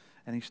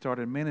 and He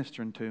started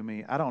ministering to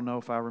me. I don't know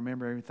if I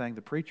remember everything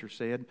the preacher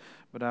said,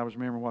 but I was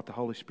remembering what the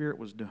Holy Spirit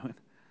was doing.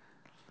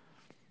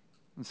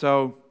 And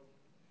so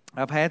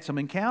I've had some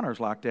encounters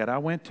like that. I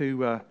went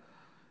to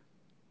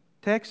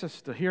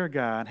Texas to hear a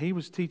guy, and he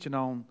was teaching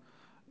on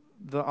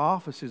the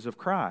offices of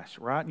Christ,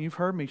 right? And you've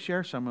heard me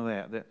share some of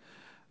that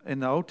in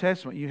the Old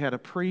Testament you had a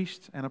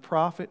priest and a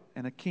prophet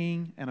and a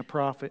king and a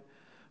prophet,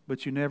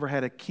 but you never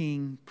had a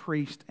king,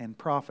 priest, and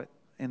prophet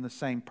in the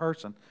same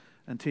person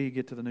until you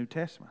get to the New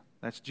Testament.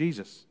 That's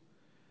Jesus.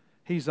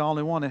 He's the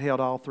only one that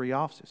held all three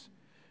offices.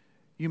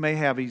 You may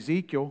have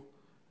Ezekiel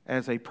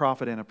as a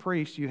prophet and a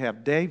priest. You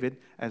have David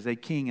as a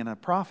king and a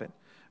prophet.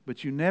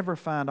 But you never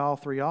find all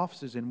three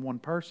offices in one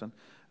person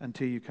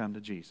until you come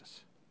to Jesus.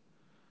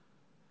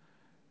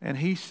 And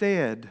he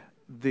said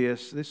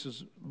this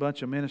is a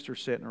bunch of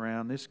ministers sitting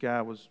around. This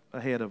guy was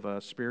ahead of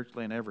us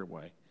spiritually in every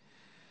way.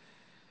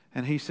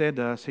 And he said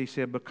to us, he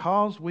said,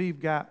 because we've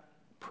got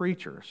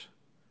preachers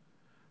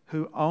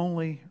who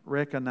only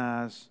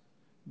recognize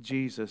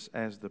Jesus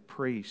as the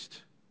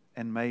priest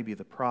and maybe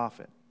the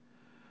prophet,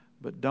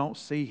 but don't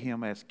see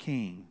Him as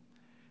king,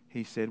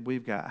 he said,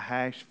 we've got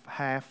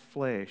half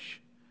flesh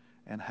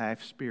and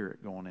half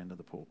spirit going into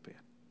the pulpit.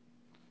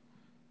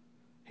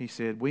 He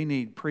said, we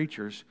need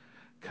preachers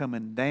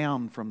coming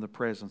down from the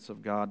presence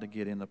of God to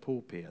get in the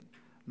pulpit,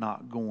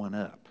 not going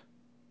up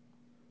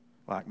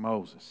like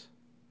Moses.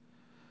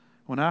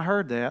 When I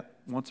heard that,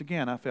 once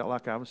again, I felt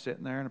like I was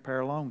sitting there in a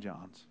pair of long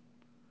johns.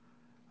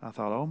 I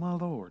thought, oh my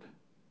Lord,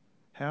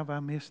 how have I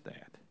missed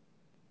that?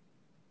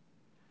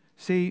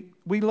 See,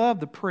 we love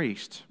the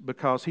priest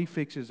because he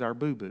fixes our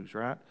boo-boos,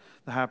 right?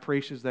 The high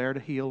priest is there to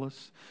heal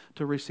us,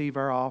 to receive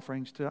our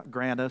offerings, to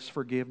grant us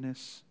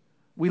forgiveness.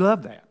 We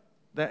love that.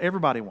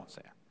 Everybody wants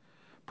that.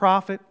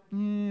 Prophet,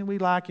 we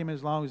like him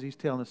as long as he's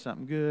telling us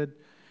something good.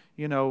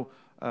 You know,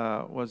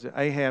 was it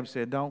Ahab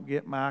said, don't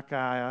get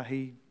Micaiah.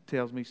 He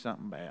tells me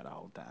something bad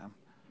all the time.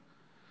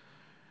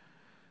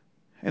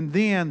 And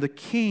then the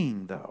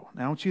king, though.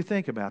 Now, I want you to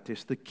think about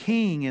this. The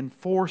king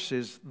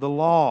enforces the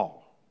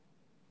law,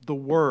 the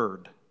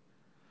word.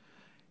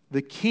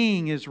 The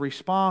king is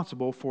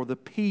responsible for the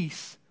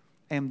peace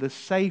and the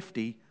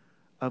safety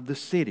of the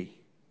city.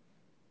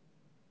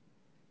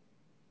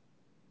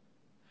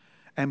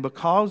 And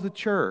because the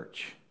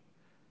church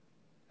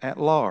at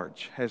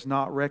large has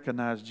not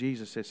recognized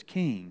Jesus as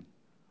king,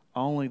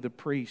 only the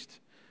priest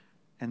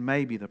and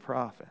maybe the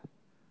prophet,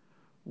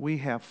 we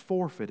have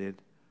forfeited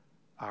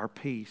our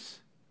peace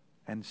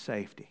and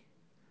safety.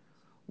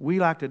 We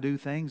like to do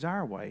things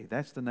our way.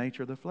 That's the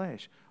nature of the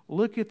flesh.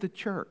 Look at the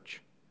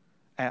church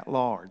at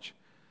large.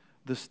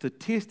 The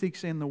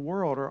statistics in the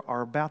world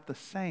are about the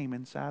same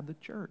inside the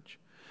church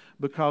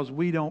because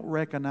we don't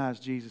recognize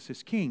Jesus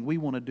as king. We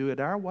want to do it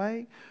our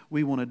way.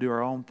 We want to do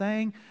our own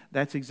thing.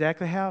 That's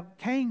exactly how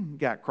Cain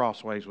got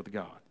crossways with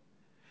God.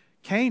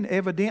 Cain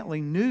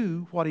evidently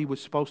knew what he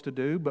was supposed to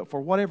do, but for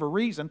whatever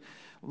reason,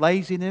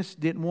 laziness,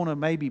 didn't want to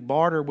maybe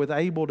barter with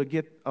Abel to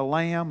get a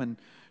lamb and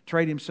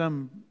trade him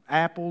some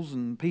apples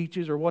and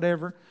peaches or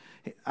whatever.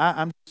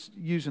 I'm just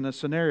using a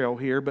scenario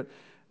here, but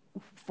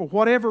for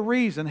whatever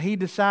reason, he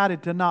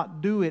decided to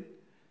not do it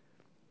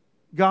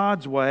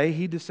God's way.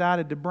 He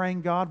decided to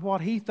bring God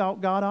what he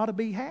thought God ought to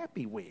be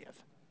happy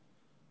with.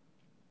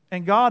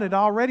 And God had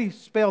already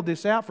spelled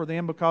this out for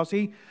them because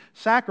He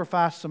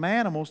sacrificed some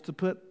animals to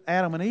put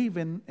Adam and Eve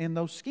in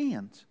those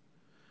skins.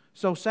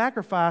 So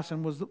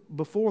sacrificing was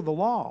before the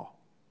law,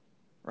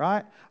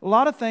 right? A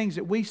lot of things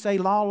that we say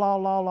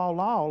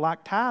law,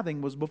 like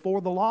tithing was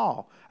before the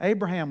law.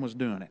 Abraham was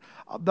doing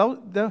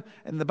it.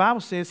 And the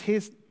Bible says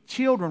his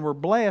children were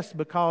blessed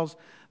because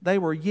they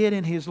were yet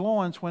in his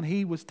loins when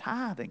he was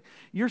tithing.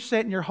 You're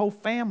setting your whole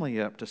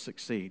family up to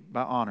succeed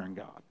by honoring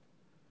God.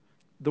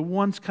 The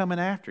ones coming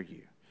after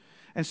you.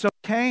 And so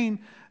Cain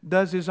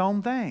does his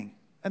own thing.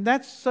 And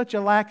that's such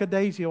a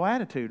lackadaisical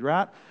attitude,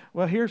 right?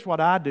 Well, here's what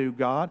I do,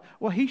 God.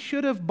 Well, he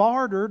should have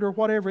bartered or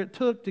whatever it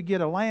took to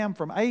get a lamb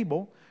from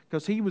Abel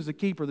because he was the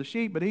keeper of the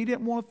sheep, but he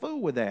didn't want to fool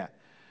with that.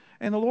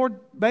 And the Lord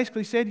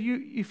basically said,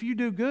 if you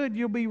do good,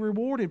 you'll be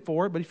rewarded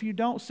for it. But if you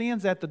don't,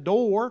 sin's at the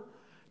door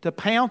to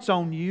pounce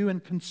on you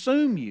and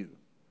consume you.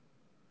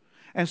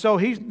 And so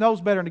he knows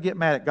better than to get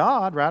mad at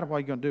God, right? What are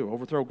you going to do?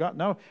 Overthrow God?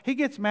 No. He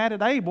gets mad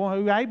at Abel,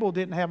 who Abel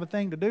didn't have a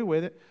thing to do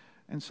with it,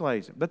 and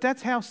slays him. But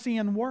that's how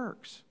sin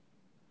works.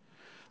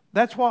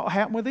 That's what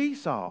happened with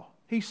Esau.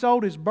 He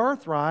sold his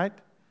birthright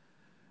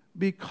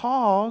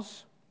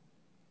because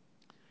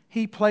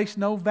he placed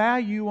no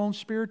value on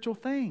spiritual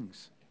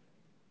things.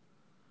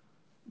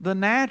 The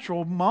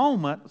natural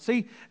moment,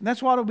 see, and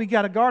that's what we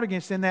got to guard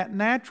against. In that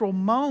natural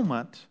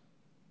moment,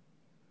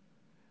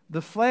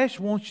 the flesh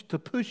wants to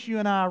push you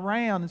and I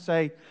around and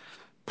say,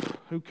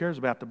 who cares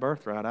about the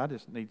birthright? I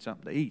just need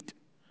something to eat.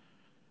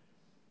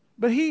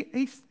 But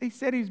he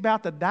said he's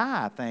about to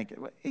die, I think.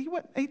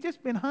 He'd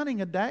just been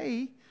hunting a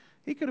day.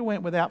 He could have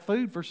went without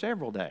food for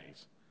several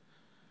days.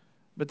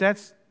 But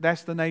that's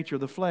the nature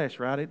of the flesh,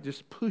 right? It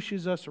just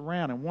pushes us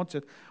around and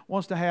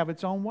wants to have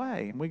its own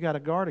way. And we got to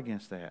guard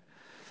against that.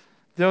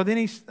 So then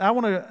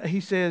he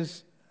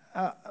says,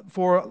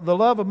 for the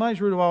love of money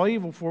is root of all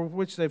evil, for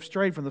which they've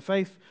strayed from the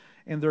faith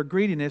in their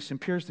greediness and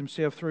pierced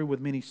themselves through with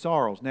many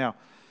sorrows. Now,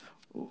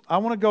 I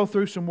want to go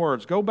through some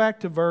words. Go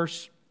back to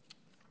verse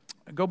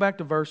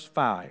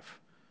 5.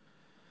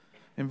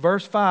 In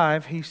verse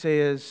 5, he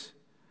says,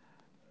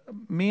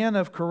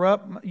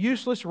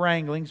 useless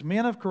wranglings,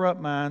 men of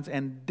corrupt minds,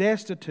 and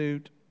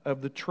destitute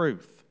of the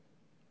truth.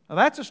 Now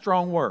that's a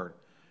strong word.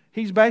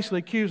 He's basically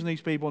accusing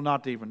these people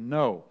not to even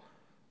know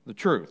the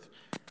truth.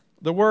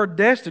 The word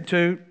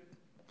destitute,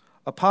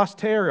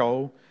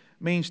 aposterio,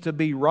 means to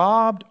be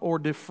robbed or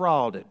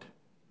defrauded.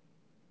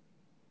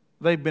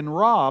 They've been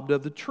robbed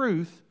of the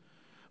truth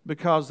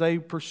because they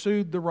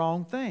pursued the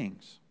wrong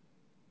things.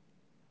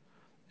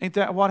 Ain't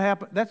that what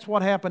happened? That's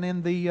what happened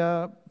in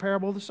the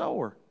parable of the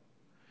sower.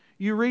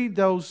 You read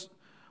those,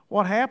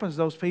 what happens to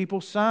those people?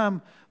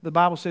 Some, the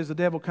Bible says the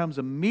devil comes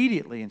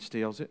immediately and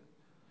steals it.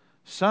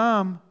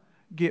 Some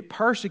get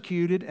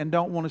persecuted and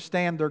don't want to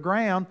stand their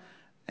ground,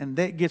 and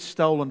that gets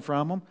stolen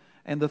from them.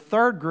 And the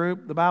third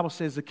group, the Bible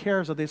says the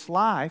cares of this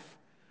life,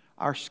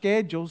 our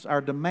schedules,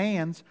 our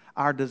demands,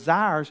 our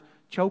desires,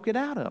 choke it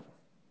out of them,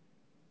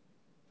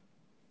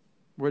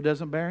 where it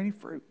doesn't bear any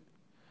fruit.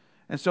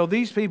 And so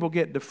these people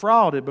get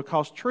defrauded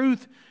because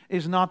truth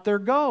is not their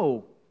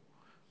goal.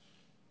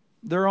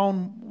 Their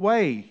own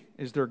way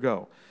is their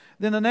goal.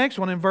 Then the next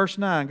one in verse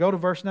 9, go to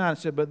verse 9, it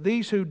said, but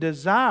these who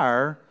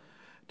desire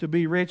to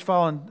be rich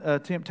fall in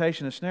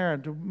temptation and snare,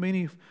 and to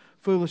many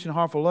foolish and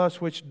harmful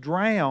lusts, which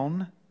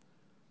drown.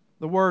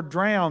 The word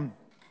drown,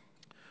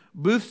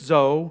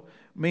 buthzo,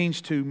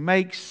 means to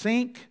make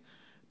sink,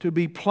 to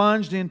be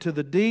plunged into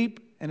the deep,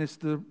 and it's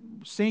the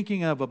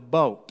sinking of a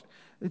boat.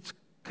 It's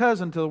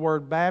cousin to the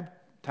word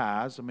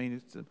baptize. I mean,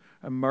 it's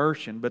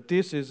immersion, but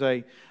this is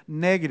a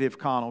negative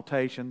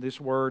connotation, this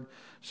word,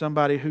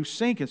 somebody who's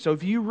sinking. So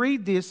if you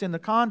read this in the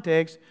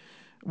context,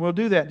 we'll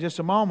do that in just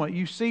a moment,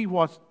 you see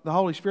what the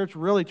Holy Spirit's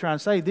really trying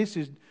to say. This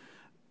is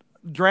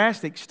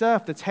drastic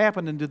stuff that's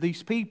happening to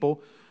these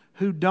people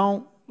who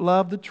don't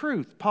love the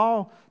truth.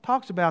 Paul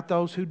talks about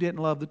those who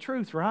didn't love the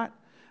truth, right?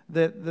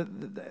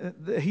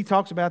 He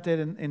talks about that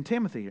in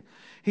Timothy.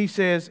 He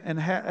says,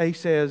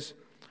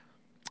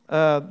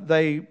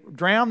 they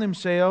drown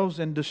themselves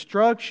in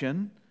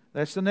destruction.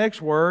 That's the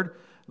next word.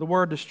 The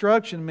word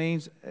destruction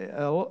means,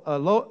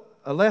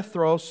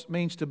 alethros,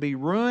 means to be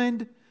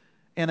ruined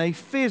in a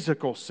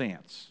physical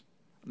sense,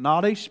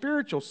 not a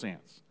spiritual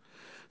sense.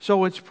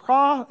 So it's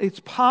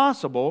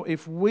possible,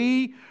 if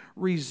we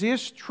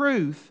resist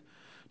truth,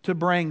 to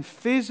bring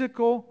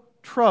physical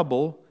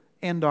trouble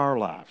into our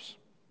lives.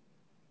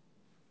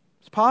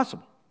 It's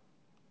possible.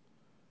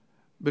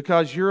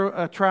 Because you're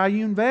a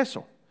triune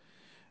vessel.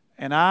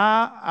 And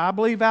I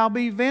believe I'll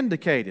be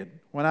vindicated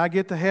when I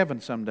get to heaven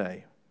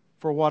someday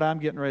for what I'm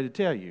getting ready to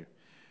tell you.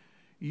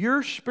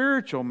 Your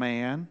spiritual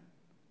man,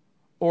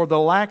 or the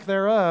lack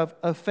thereof,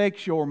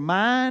 affects your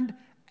mind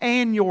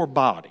and your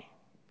body.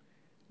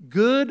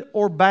 Good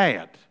or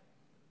bad.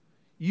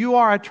 You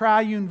are a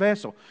triune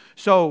vessel.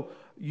 So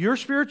your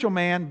spiritual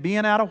man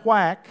being out of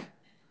whack,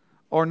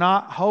 or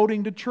not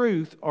holding to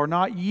truth, or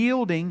not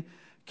yielding,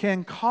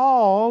 can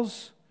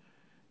cause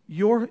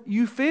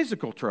you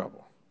physical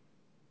trouble.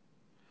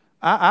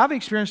 I've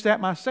experienced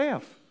that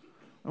myself.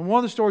 And one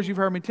of the stories you've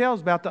heard me tell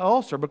is about the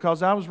ulcer,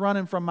 because I was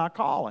running from my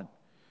calling.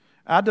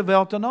 I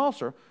developed an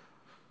ulcer.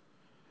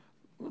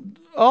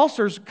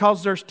 Ulcers,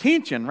 because there's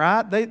tension,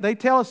 right? They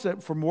tell us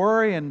that from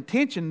worry and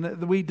tension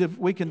that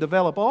we can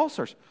develop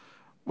ulcers.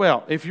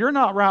 Well, if you're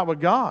not right with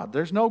God,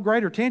 there's no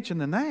greater tension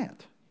than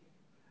that.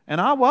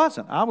 And I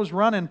wasn't. I was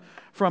running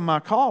from my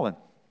calling.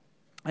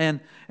 And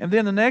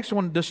then the next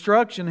one,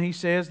 destruction, he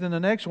says. Then the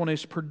next one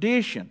is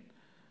perdition.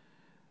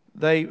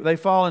 They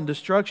fall in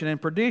destruction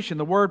and perdition.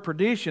 The word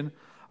perdition,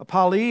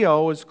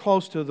 apollio, is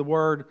close to the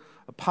word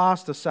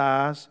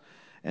apostatize,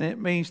 and it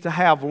means to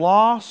have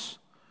loss,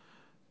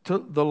 to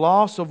the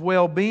loss of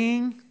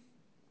well-being,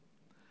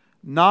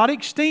 not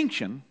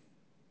extinction,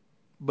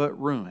 but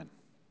ruin.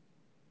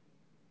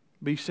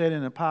 Be set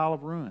in a pile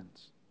of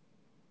ruins,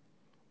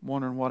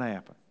 wondering what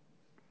happened.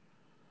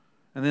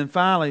 And then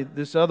finally,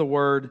 this other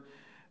word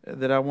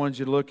that I wanted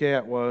you to look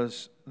at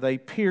was they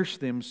pierced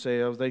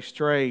themselves, they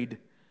strayed,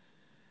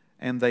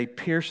 and they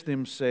pierced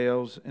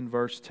themselves, in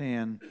verse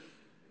 10,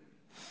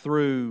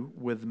 through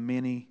with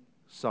many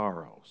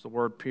sorrows. The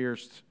word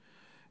pierced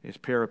is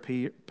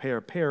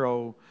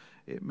parapero.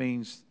 It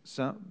means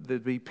to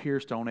be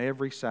pierced on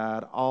every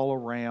side, all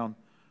around,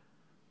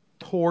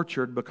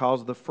 tortured,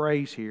 because of the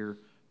phrase here,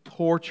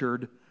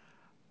 tortured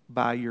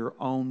by your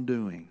own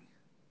doing.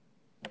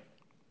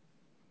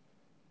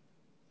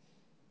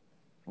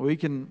 We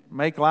can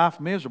make life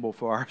miserable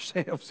for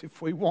ourselves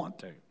if we want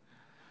to.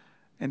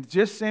 And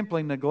just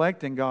simply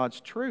neglecting God's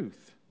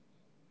truth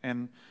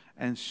and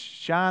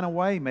shine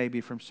away maybe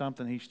from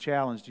something He's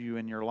challenged you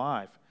in your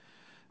life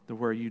to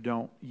where you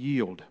don't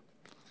yield.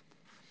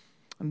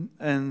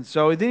 And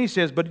so then he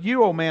says, but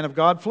you, O man of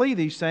God, flee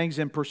these things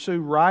and pursue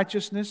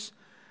righteousness,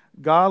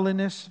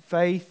 godliness,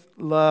 faith,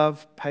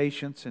 love,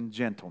 patience, and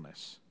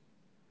gentleness.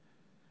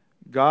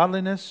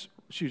 Righteousness,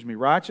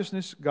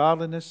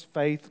 godliness,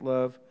 faith,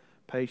 love,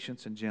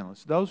 patience, and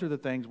gentleness. Those are the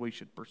things we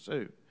should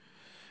pursue.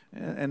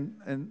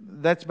 And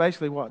that's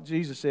basically what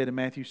Jesus said in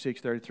Matthew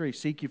 6:33.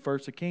 Seek ye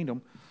first the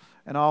kingdom,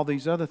 and all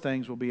these other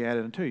things will be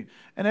added unto you.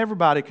 And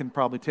everybody can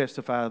probably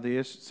testify to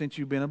this. Since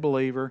you've been a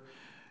believer,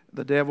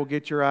 the devil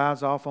gets your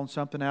eyes off on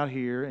something out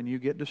here, and you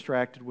get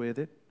distracted with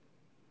it.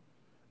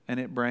 And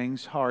it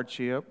brings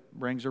hardship,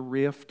 brings a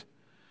rift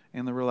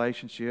in the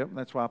relationship.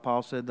 That's why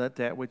Paul said, let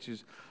that which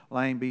is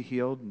lame be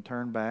healed and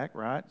turn back,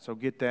 right? So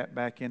get that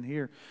back in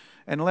here.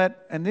 And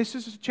this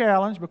is a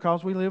challenge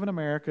because we live in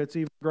America. It's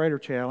even a greater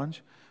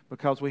challenge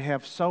because we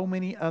have so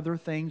many other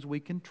things we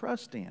can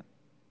trust in.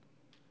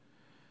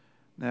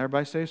 Now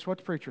everybody says what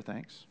the preacher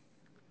thinks.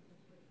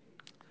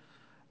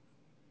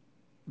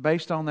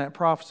 Based on that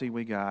prophecy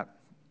we got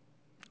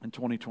in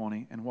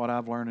 2020 and what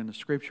I've learned in the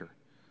Scripture,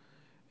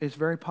 it's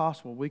very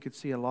possible we could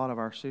see a lot of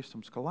our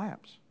systems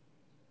collapse.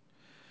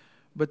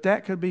 But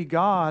that could be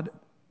God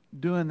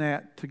doing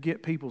that to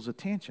get people's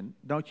attention.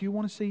 Don't you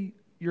want to see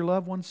your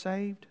loved ones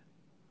saved?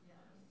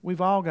 We've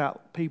all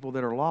got people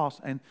that are lost,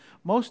 and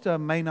most of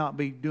them may not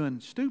be doing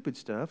stupid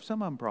stuff.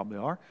 Some of them probably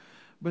are,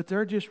 but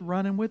they're just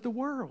running with the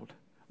world.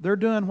 They're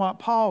doing what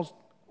Paul's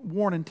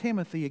warning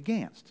Timothy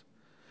against.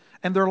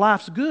 And their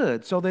life's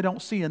good, so they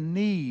don't see a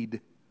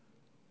need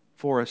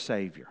for a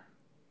Savior.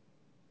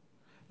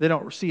 They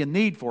don't see a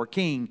need for a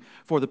king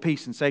for the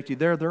peace and safety.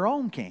 They're their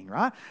own king,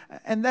 right?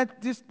 And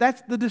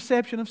that's the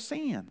deception of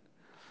sin.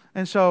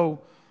 And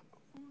so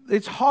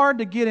it's hard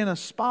to get in a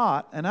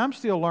spot, and I'm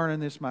still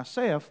learning this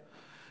myself,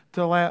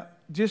 to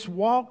just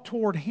walk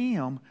toward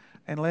Him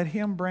and let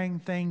Him bring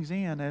things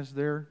in as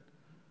they're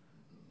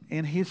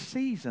in His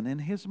season, in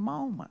His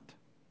moment.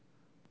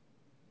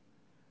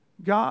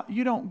 God,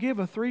 you don't give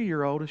a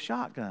 3-year-old a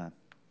shotgun,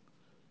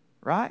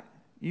 right?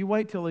 You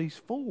wait till he's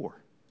 4.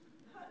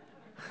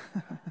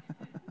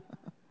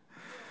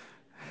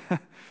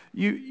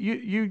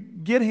 You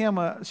get him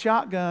a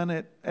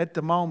shotgun at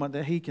the moment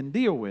that he can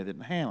deal with it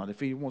and handle it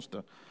if he wants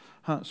to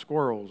hunt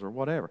squirrels or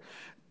whatever.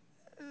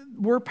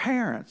 We're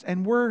parents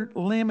and we're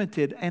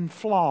limited and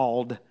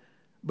flawed,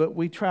 but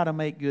we try to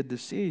make good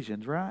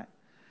decisions, right?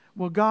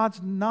 Well,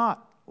 God's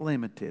not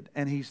limited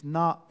and He's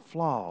not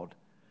flawed.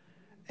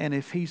 And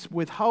if He's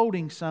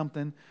withholding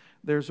something,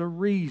 there's a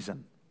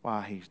reason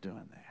why He's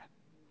doing that.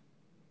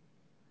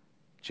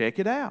 Check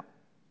it out.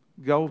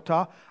 Go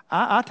talk.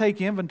 I take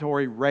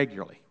inventory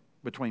regularly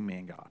between me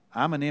and God.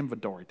 I'm an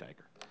inventory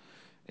taker.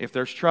 If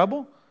there's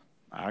trouble,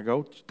 I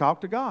go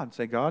talk to God and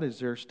say, God, is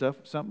there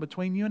something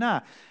between you and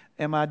I?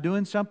 Am I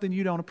doing something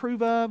you don't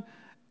approve of?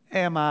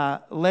 Am I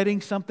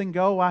letting something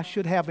go I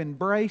should have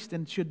embraced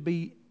and should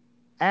be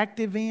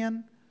active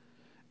in?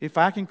 If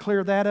I can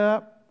clear that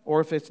up,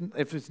 or if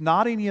it's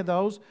not any of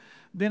those,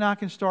 then I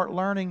can start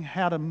learning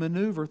how to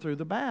maneuver through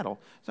the battle.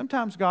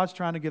 Sometimes God's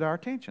trying to get our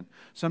attention.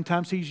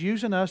 Sometimes He's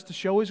using us to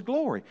show His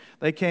glory.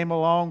 They came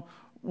along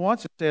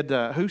once and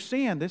said, who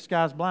sinned? This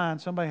guy's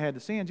blind. Somebody had to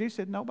sin. Jesus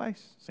said,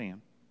 nobody's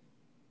sinned,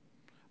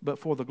 but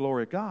for the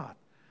glory of God.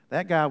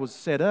 That guy was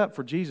set up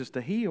for Jesus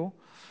to heal.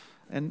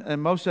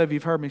 And most of you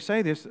have heard me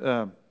say this.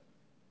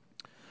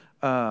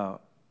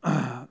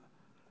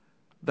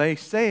 They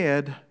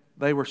said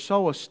They were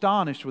so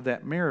astonished with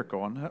that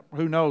miracle, and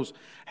who knows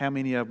how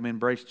many of them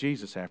embraced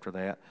Jesus after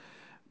that,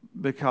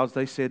 because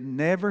they said,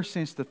 never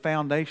since the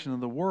foundation of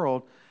the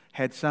world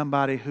had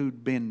somebody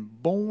who'd been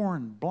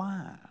born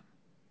blind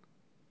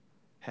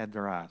had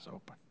their eyes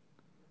open.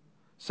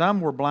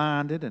 Some were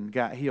blinded and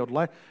got healed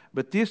later,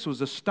 but this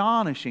was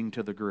astonishing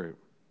to the group.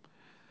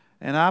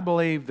 And I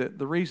believe that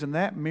the reason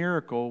that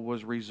miracle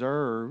was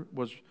reserved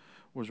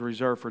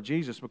for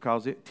Jesus,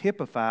 because it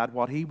typified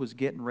what He was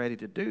getting ready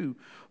to do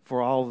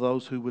for all of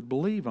those who would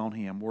believe on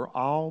Him. We're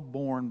all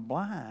born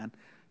blind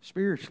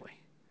spiritually.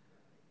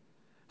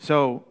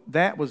 So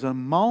that was a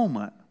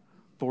moment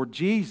for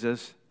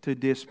Jesus to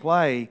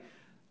display,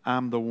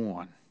 I'm the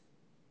one.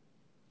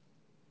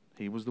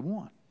 He was the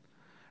one.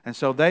 And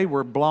so they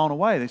were blown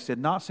away. They said,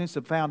 not since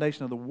the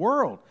foundation of the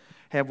world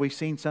have we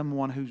seen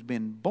someone who's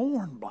been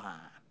born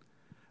blind.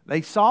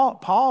 They saw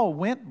Paul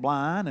went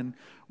blind and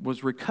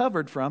was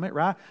recovered from it,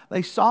 right?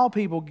 They saw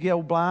people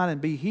go blind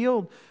and be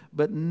healed,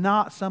 but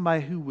not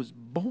somebody who was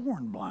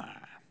born blind.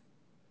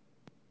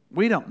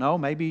 We don't know.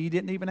 Maybe he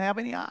didn't even have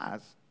any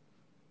eyes.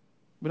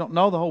 We don't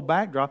know the whole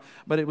backdrop,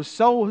 but it was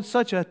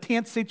such a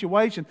tense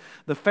situation.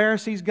 The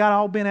Pharisees got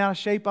all bent out of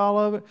shape, all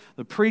of it.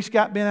 The priests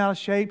got bent out of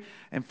shape.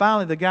 And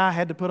finally, the guy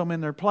had to put them in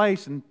their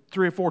place, and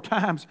 3 or 4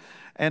 times.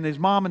 And his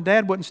mom and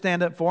dad wouldn't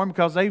stand up for him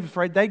because they were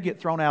afraid they'd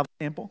get thrown out of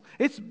the temple.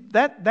 It's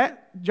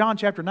that John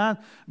chapter 9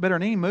 better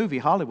than any movie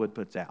Hollywood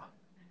puts out.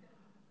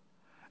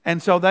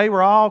 And so they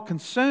were all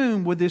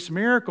consumed with this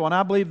miracle. And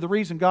I believe the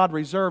reason God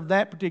reserved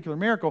that particular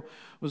miracle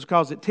was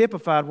because it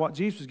typified what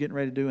Jesus was getting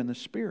ready to do in the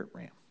spirit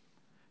realm.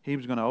 He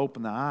was going to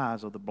open the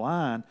eyes of the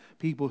blind,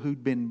 people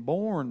who'd been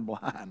born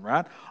blind,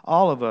 right?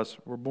 All of us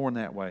were born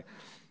that way.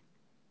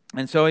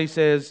 And so he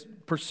says,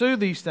 pursue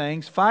these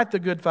things, fight the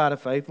good fight of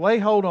faith, lay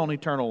hold on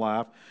eternal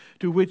life,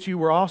 to which you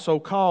were also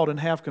called and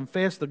have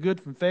confessed the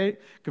good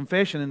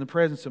confession in the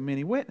presence of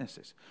many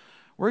witnesses.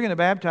 We're going to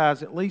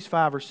baptize at least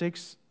 5 or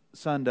 6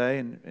 Sunday,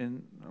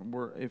 and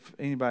if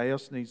anybody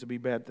else needs to be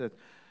baptized.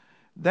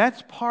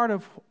 That's part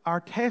of our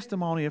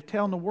testimony of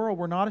telling the world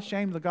we're not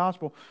ashamed of the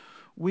gospel.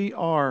 We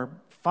are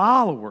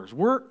followers.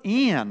 We're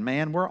in,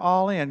 man. We're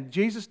all in.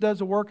 Jesus does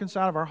the work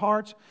inside of our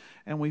hearts,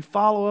 and we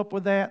follow up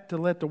with that to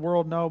let the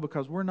world know,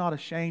 because we're not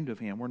ashamed of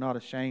Him. We're not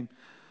ashamed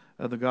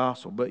of the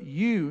gospel. But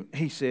you,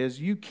 he says,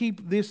 you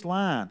keep this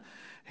line.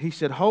 He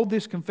said, hold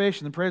this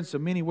confession in the presence of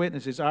many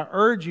witnesses. I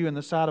urge you in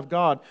the sight of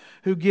God,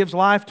 who gives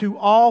life to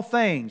all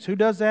things. Who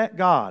does that?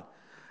 God.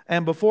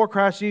 And before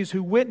Christ Jesus,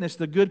 who witnessed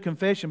the good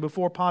confession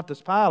before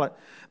Pontius Pilate,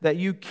 that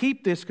you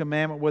keep this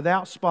commandment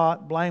without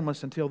spot,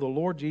 blameless, until the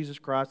Lord Jesus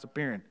Christ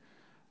appearing.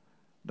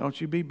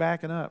 Don't you be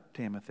backing up,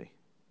 Timothy.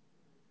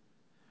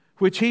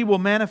 Which He will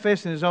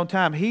manifest in His own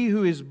time. He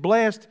who is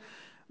blessed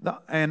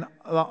and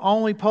the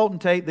only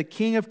potentate, the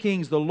King of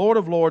kings, the Lord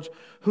of lords,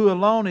 who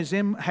alone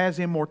has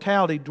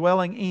immortality,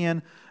 dwelling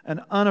in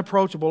an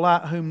unapproachable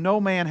light, whom no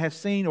man has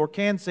seen or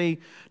can see,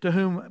 to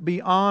whom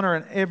be honor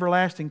and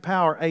everlasting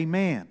power.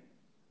 Amen.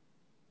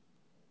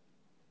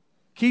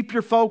 Keep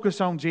your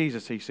focus on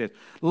Jesus, he says.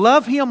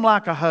 Love Him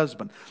like a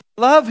husband.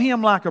 Love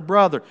Him like a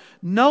brother.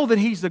 Know that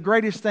He's the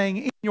greatest thing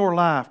in your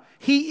life.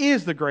 He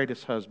is the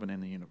greatest husband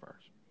in the universe.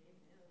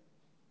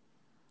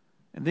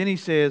 And then he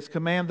says,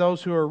 command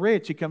those who are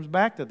rich. He comes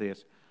back to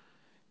this.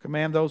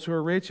 Command those who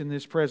are rich in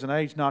this present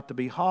age not to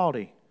be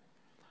haughty,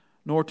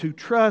 nor to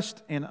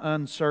trust in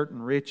uncertain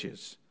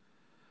riches,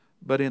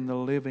 but in the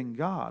living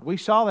God. We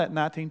saw that in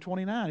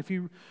 1929. If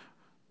you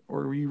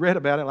read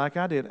about it like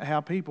I did,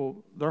 how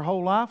people, their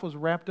whole life was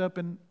wrapped up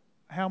in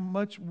how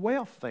much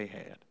wealth they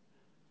had.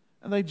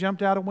 And they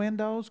jumped out of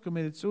windows,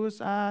 committed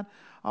suicide,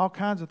 all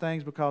kinds of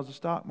things because the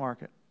stock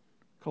market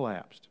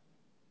collapsed.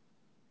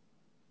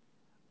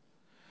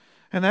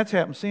 And that's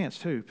happened since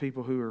too,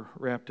 people who are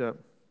wrapped up.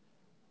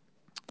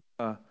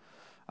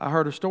 I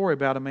heard a story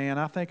about a man,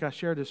 I think I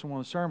shared this in one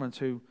of the sermons,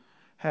 who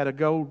had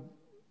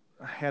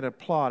a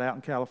plot out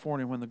in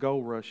California when the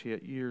gold rush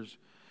hit years.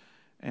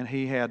 And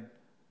he had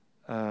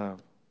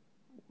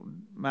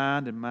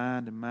mined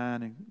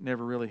and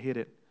never really hit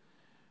it.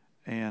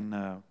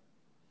 And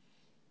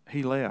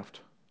he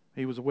left.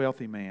 He was a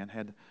wealthy man.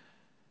 Had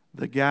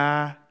the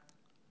guy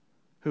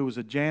who was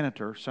a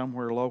janitor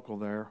somewhere local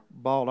there,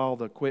 bought all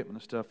the equipment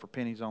and stuff for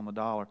pennies on the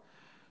dollar,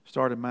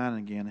 started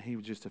mining again, and he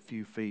was just a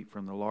few feet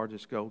from the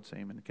largest gold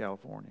seam in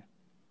California.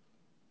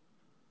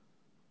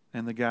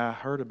 And the guy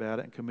heard about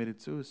it and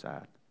committed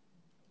suicide.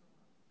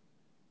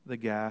 The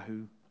guy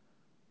who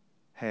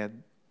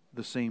had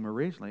the seam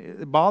originally.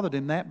 It bothered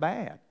him that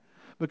bad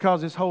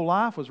because his whole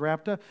life was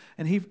wrapped up.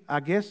 And I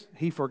guess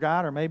he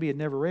forgot, or maybe had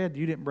never read,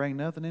 you didn't bring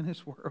nothing in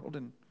this world,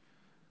 and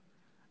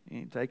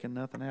you ain't taking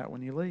nothing out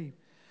when you leave.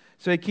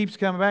 So he keeps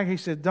coming back. He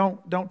said,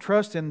 don't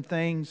trust in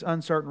things,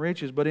 uncertain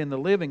riches, but in the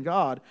living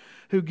God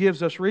who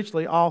gives us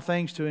richly all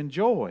things to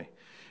enjoy.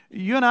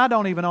 You and I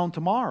don't even own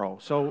tomorrow.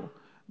 So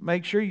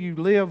make sure you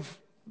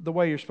live the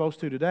way you're supposed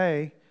to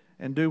today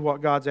and do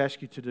what God's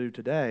asked you to do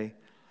today.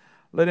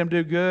 Let them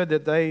do good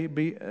that they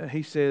be,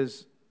 he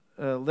says,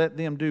 let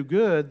them do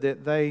good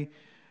that they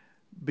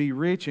be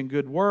rich in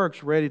good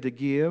works, ready to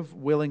give,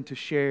 willing to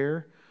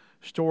share,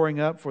 storing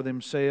up for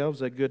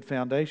themselves a good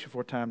foundation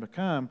for time to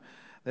come,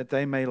 that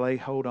they may lay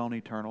hold on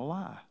eternal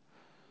life.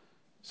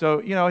 So,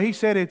 he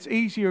said it's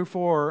easier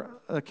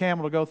for a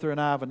camel to go through an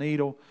eye of a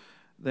needle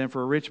than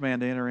for a rich man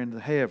to enter into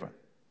heaven.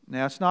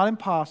 Now, it's not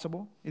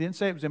impossible. He didn't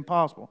say it was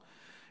impossible.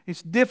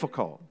 It's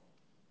difficult.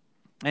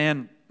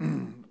 And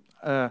in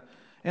the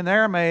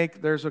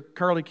Aramaic, there's a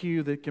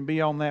curlicue that can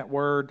be on that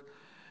word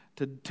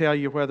to tell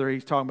you whether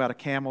he's talking about a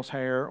camel's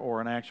hair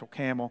or an actual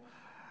camel.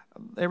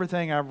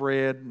 Everything I've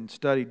read and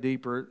studied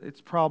deeper,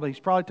 he's probably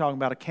talking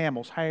about a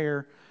camel's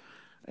hair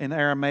in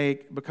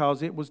Aramaic,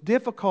 because it was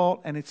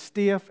difficult and it's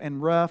stiff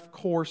and rough,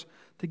 coarse,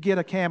 to get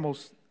a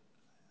camel's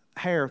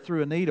hair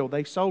through a needle.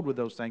 They sewed with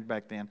those things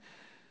back then,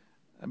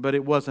 but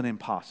it wasn't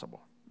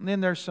impossible. And then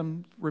there's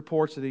some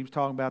reports that he was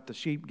talking about the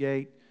sheep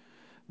gate,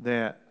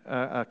 that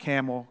a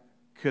camel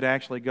could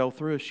actually go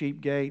through a sheep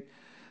gate,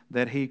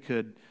 that he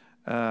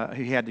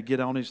had to get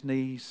on his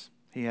knees,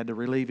 he had to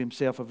relieve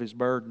himself of his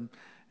burden,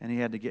 and he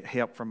had to get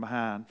help from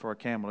behind for a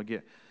camel to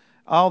get.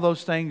 All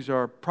those things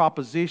are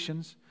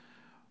propositions.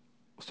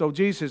 So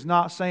Jesus is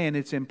not saying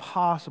it's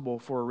impossible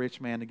for a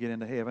rich man to get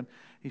into heaven.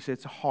 He said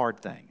it's a hard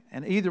thing.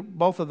 And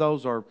both of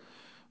those are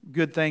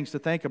good things to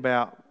think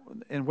about.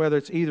 And whether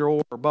it's either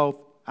or both,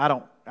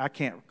 I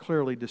can't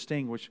clearly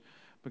distinguish,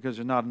 because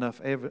there's not enough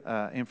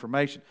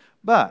information.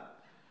 But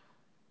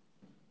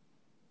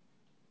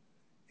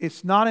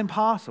it's not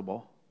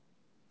impossible.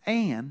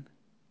 And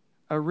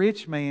a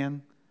rich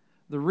man,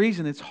 the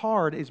reason it's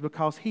hard is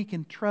because he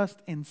can trust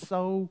in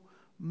so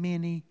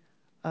many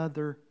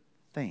other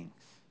things.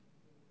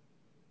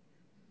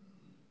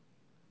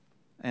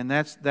 And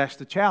that's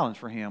the challenge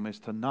for him, is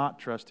to not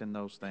trust in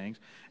those things.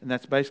 And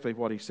that's basically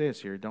what he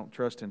says here. Don't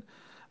trust in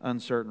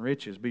uncertain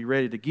riches. Be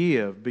ready to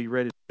give. Be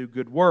ready to do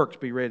good works.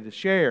 Be ready to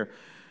share.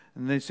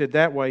 And they said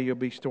that way you'll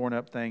be storing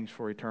up things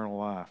for eternal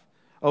life.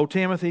 O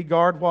Timothy,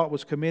 guard what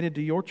was committed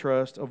to your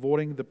trust,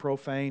 avoiding the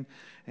profane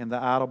and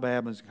the idle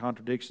babblings and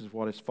contradictions of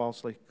what is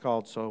falsely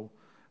called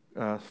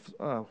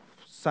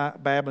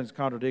babblings and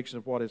contradictions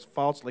of what is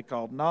falsely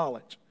called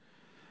knowledge.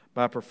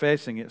 By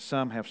professing it,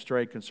 some have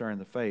strayed concerning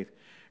the faith.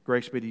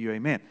 Grace be to you,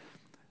 amen.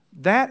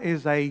 That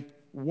is a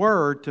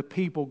word to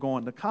people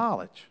going to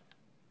college.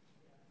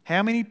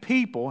 How many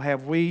people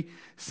have we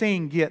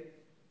seen get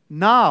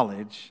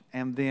knowledge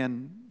and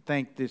then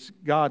think this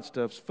God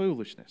stuff's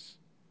foolishness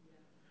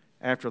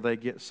after they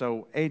get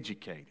so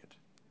educated?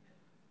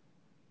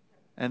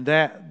 And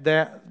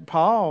that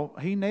Paul,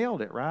 he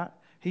nailed it, right?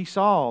 He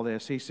saw all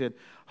this. He said,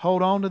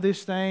 hold on to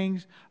these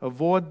things,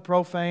 avoid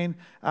profane,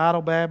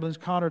 idle babblings,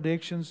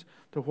 contradictions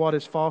to what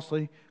is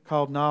falsely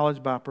called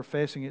knowledge. By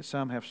professing it,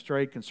 some have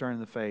strayed concerning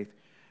the faith.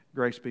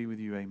 Grace be with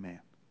you, amen.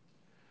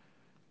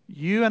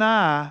 You and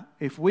I,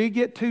 if we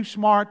get too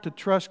smart to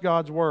trust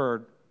God's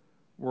Word,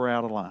 we're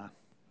out of line.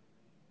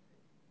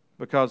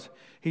 Because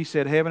He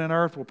said, heaven and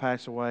earth will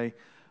pass away,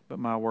 but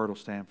my Word will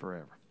stand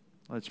forever.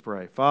 Let's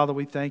pray. Father,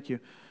 we thank you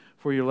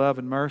for your love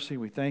and mercy.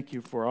 We thank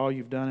you for all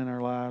you've done in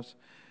our lives.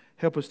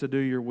 Help us to do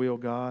your will,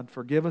 God.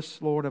 Forgive us,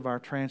 Lord, of our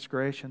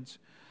transgressions.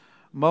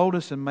 Mold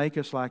us and make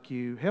us like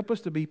you. Help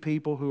us to be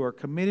people who are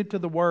committed to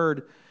the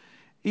Word,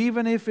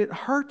 even if it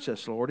hurts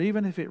us, Lord,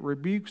 even if it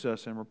rebukes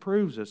us and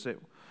reproves us.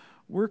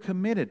 We're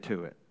committed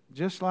to it.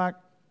 Just like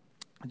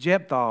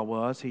Jephthah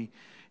was.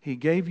 He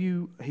gave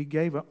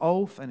an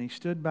oath and he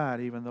stood by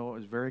it, even though it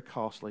was very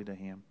costly to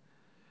him.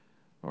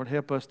 Lord,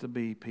 help us to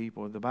be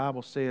people. The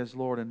Bible says,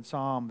 Lord, in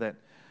Psalm, that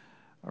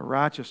a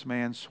righteous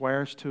man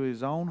swears to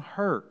his own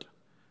hurt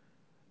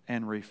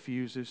and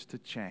refuses to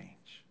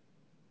change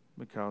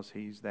because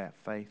he's that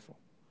faithful.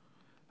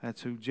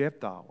 That's who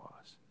Jephthah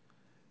was.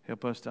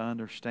 Help us to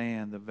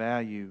understand the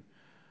value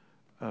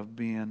of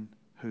being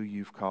who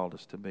you've called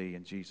us to be.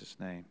 In Jesus'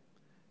 name,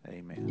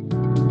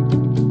 amen.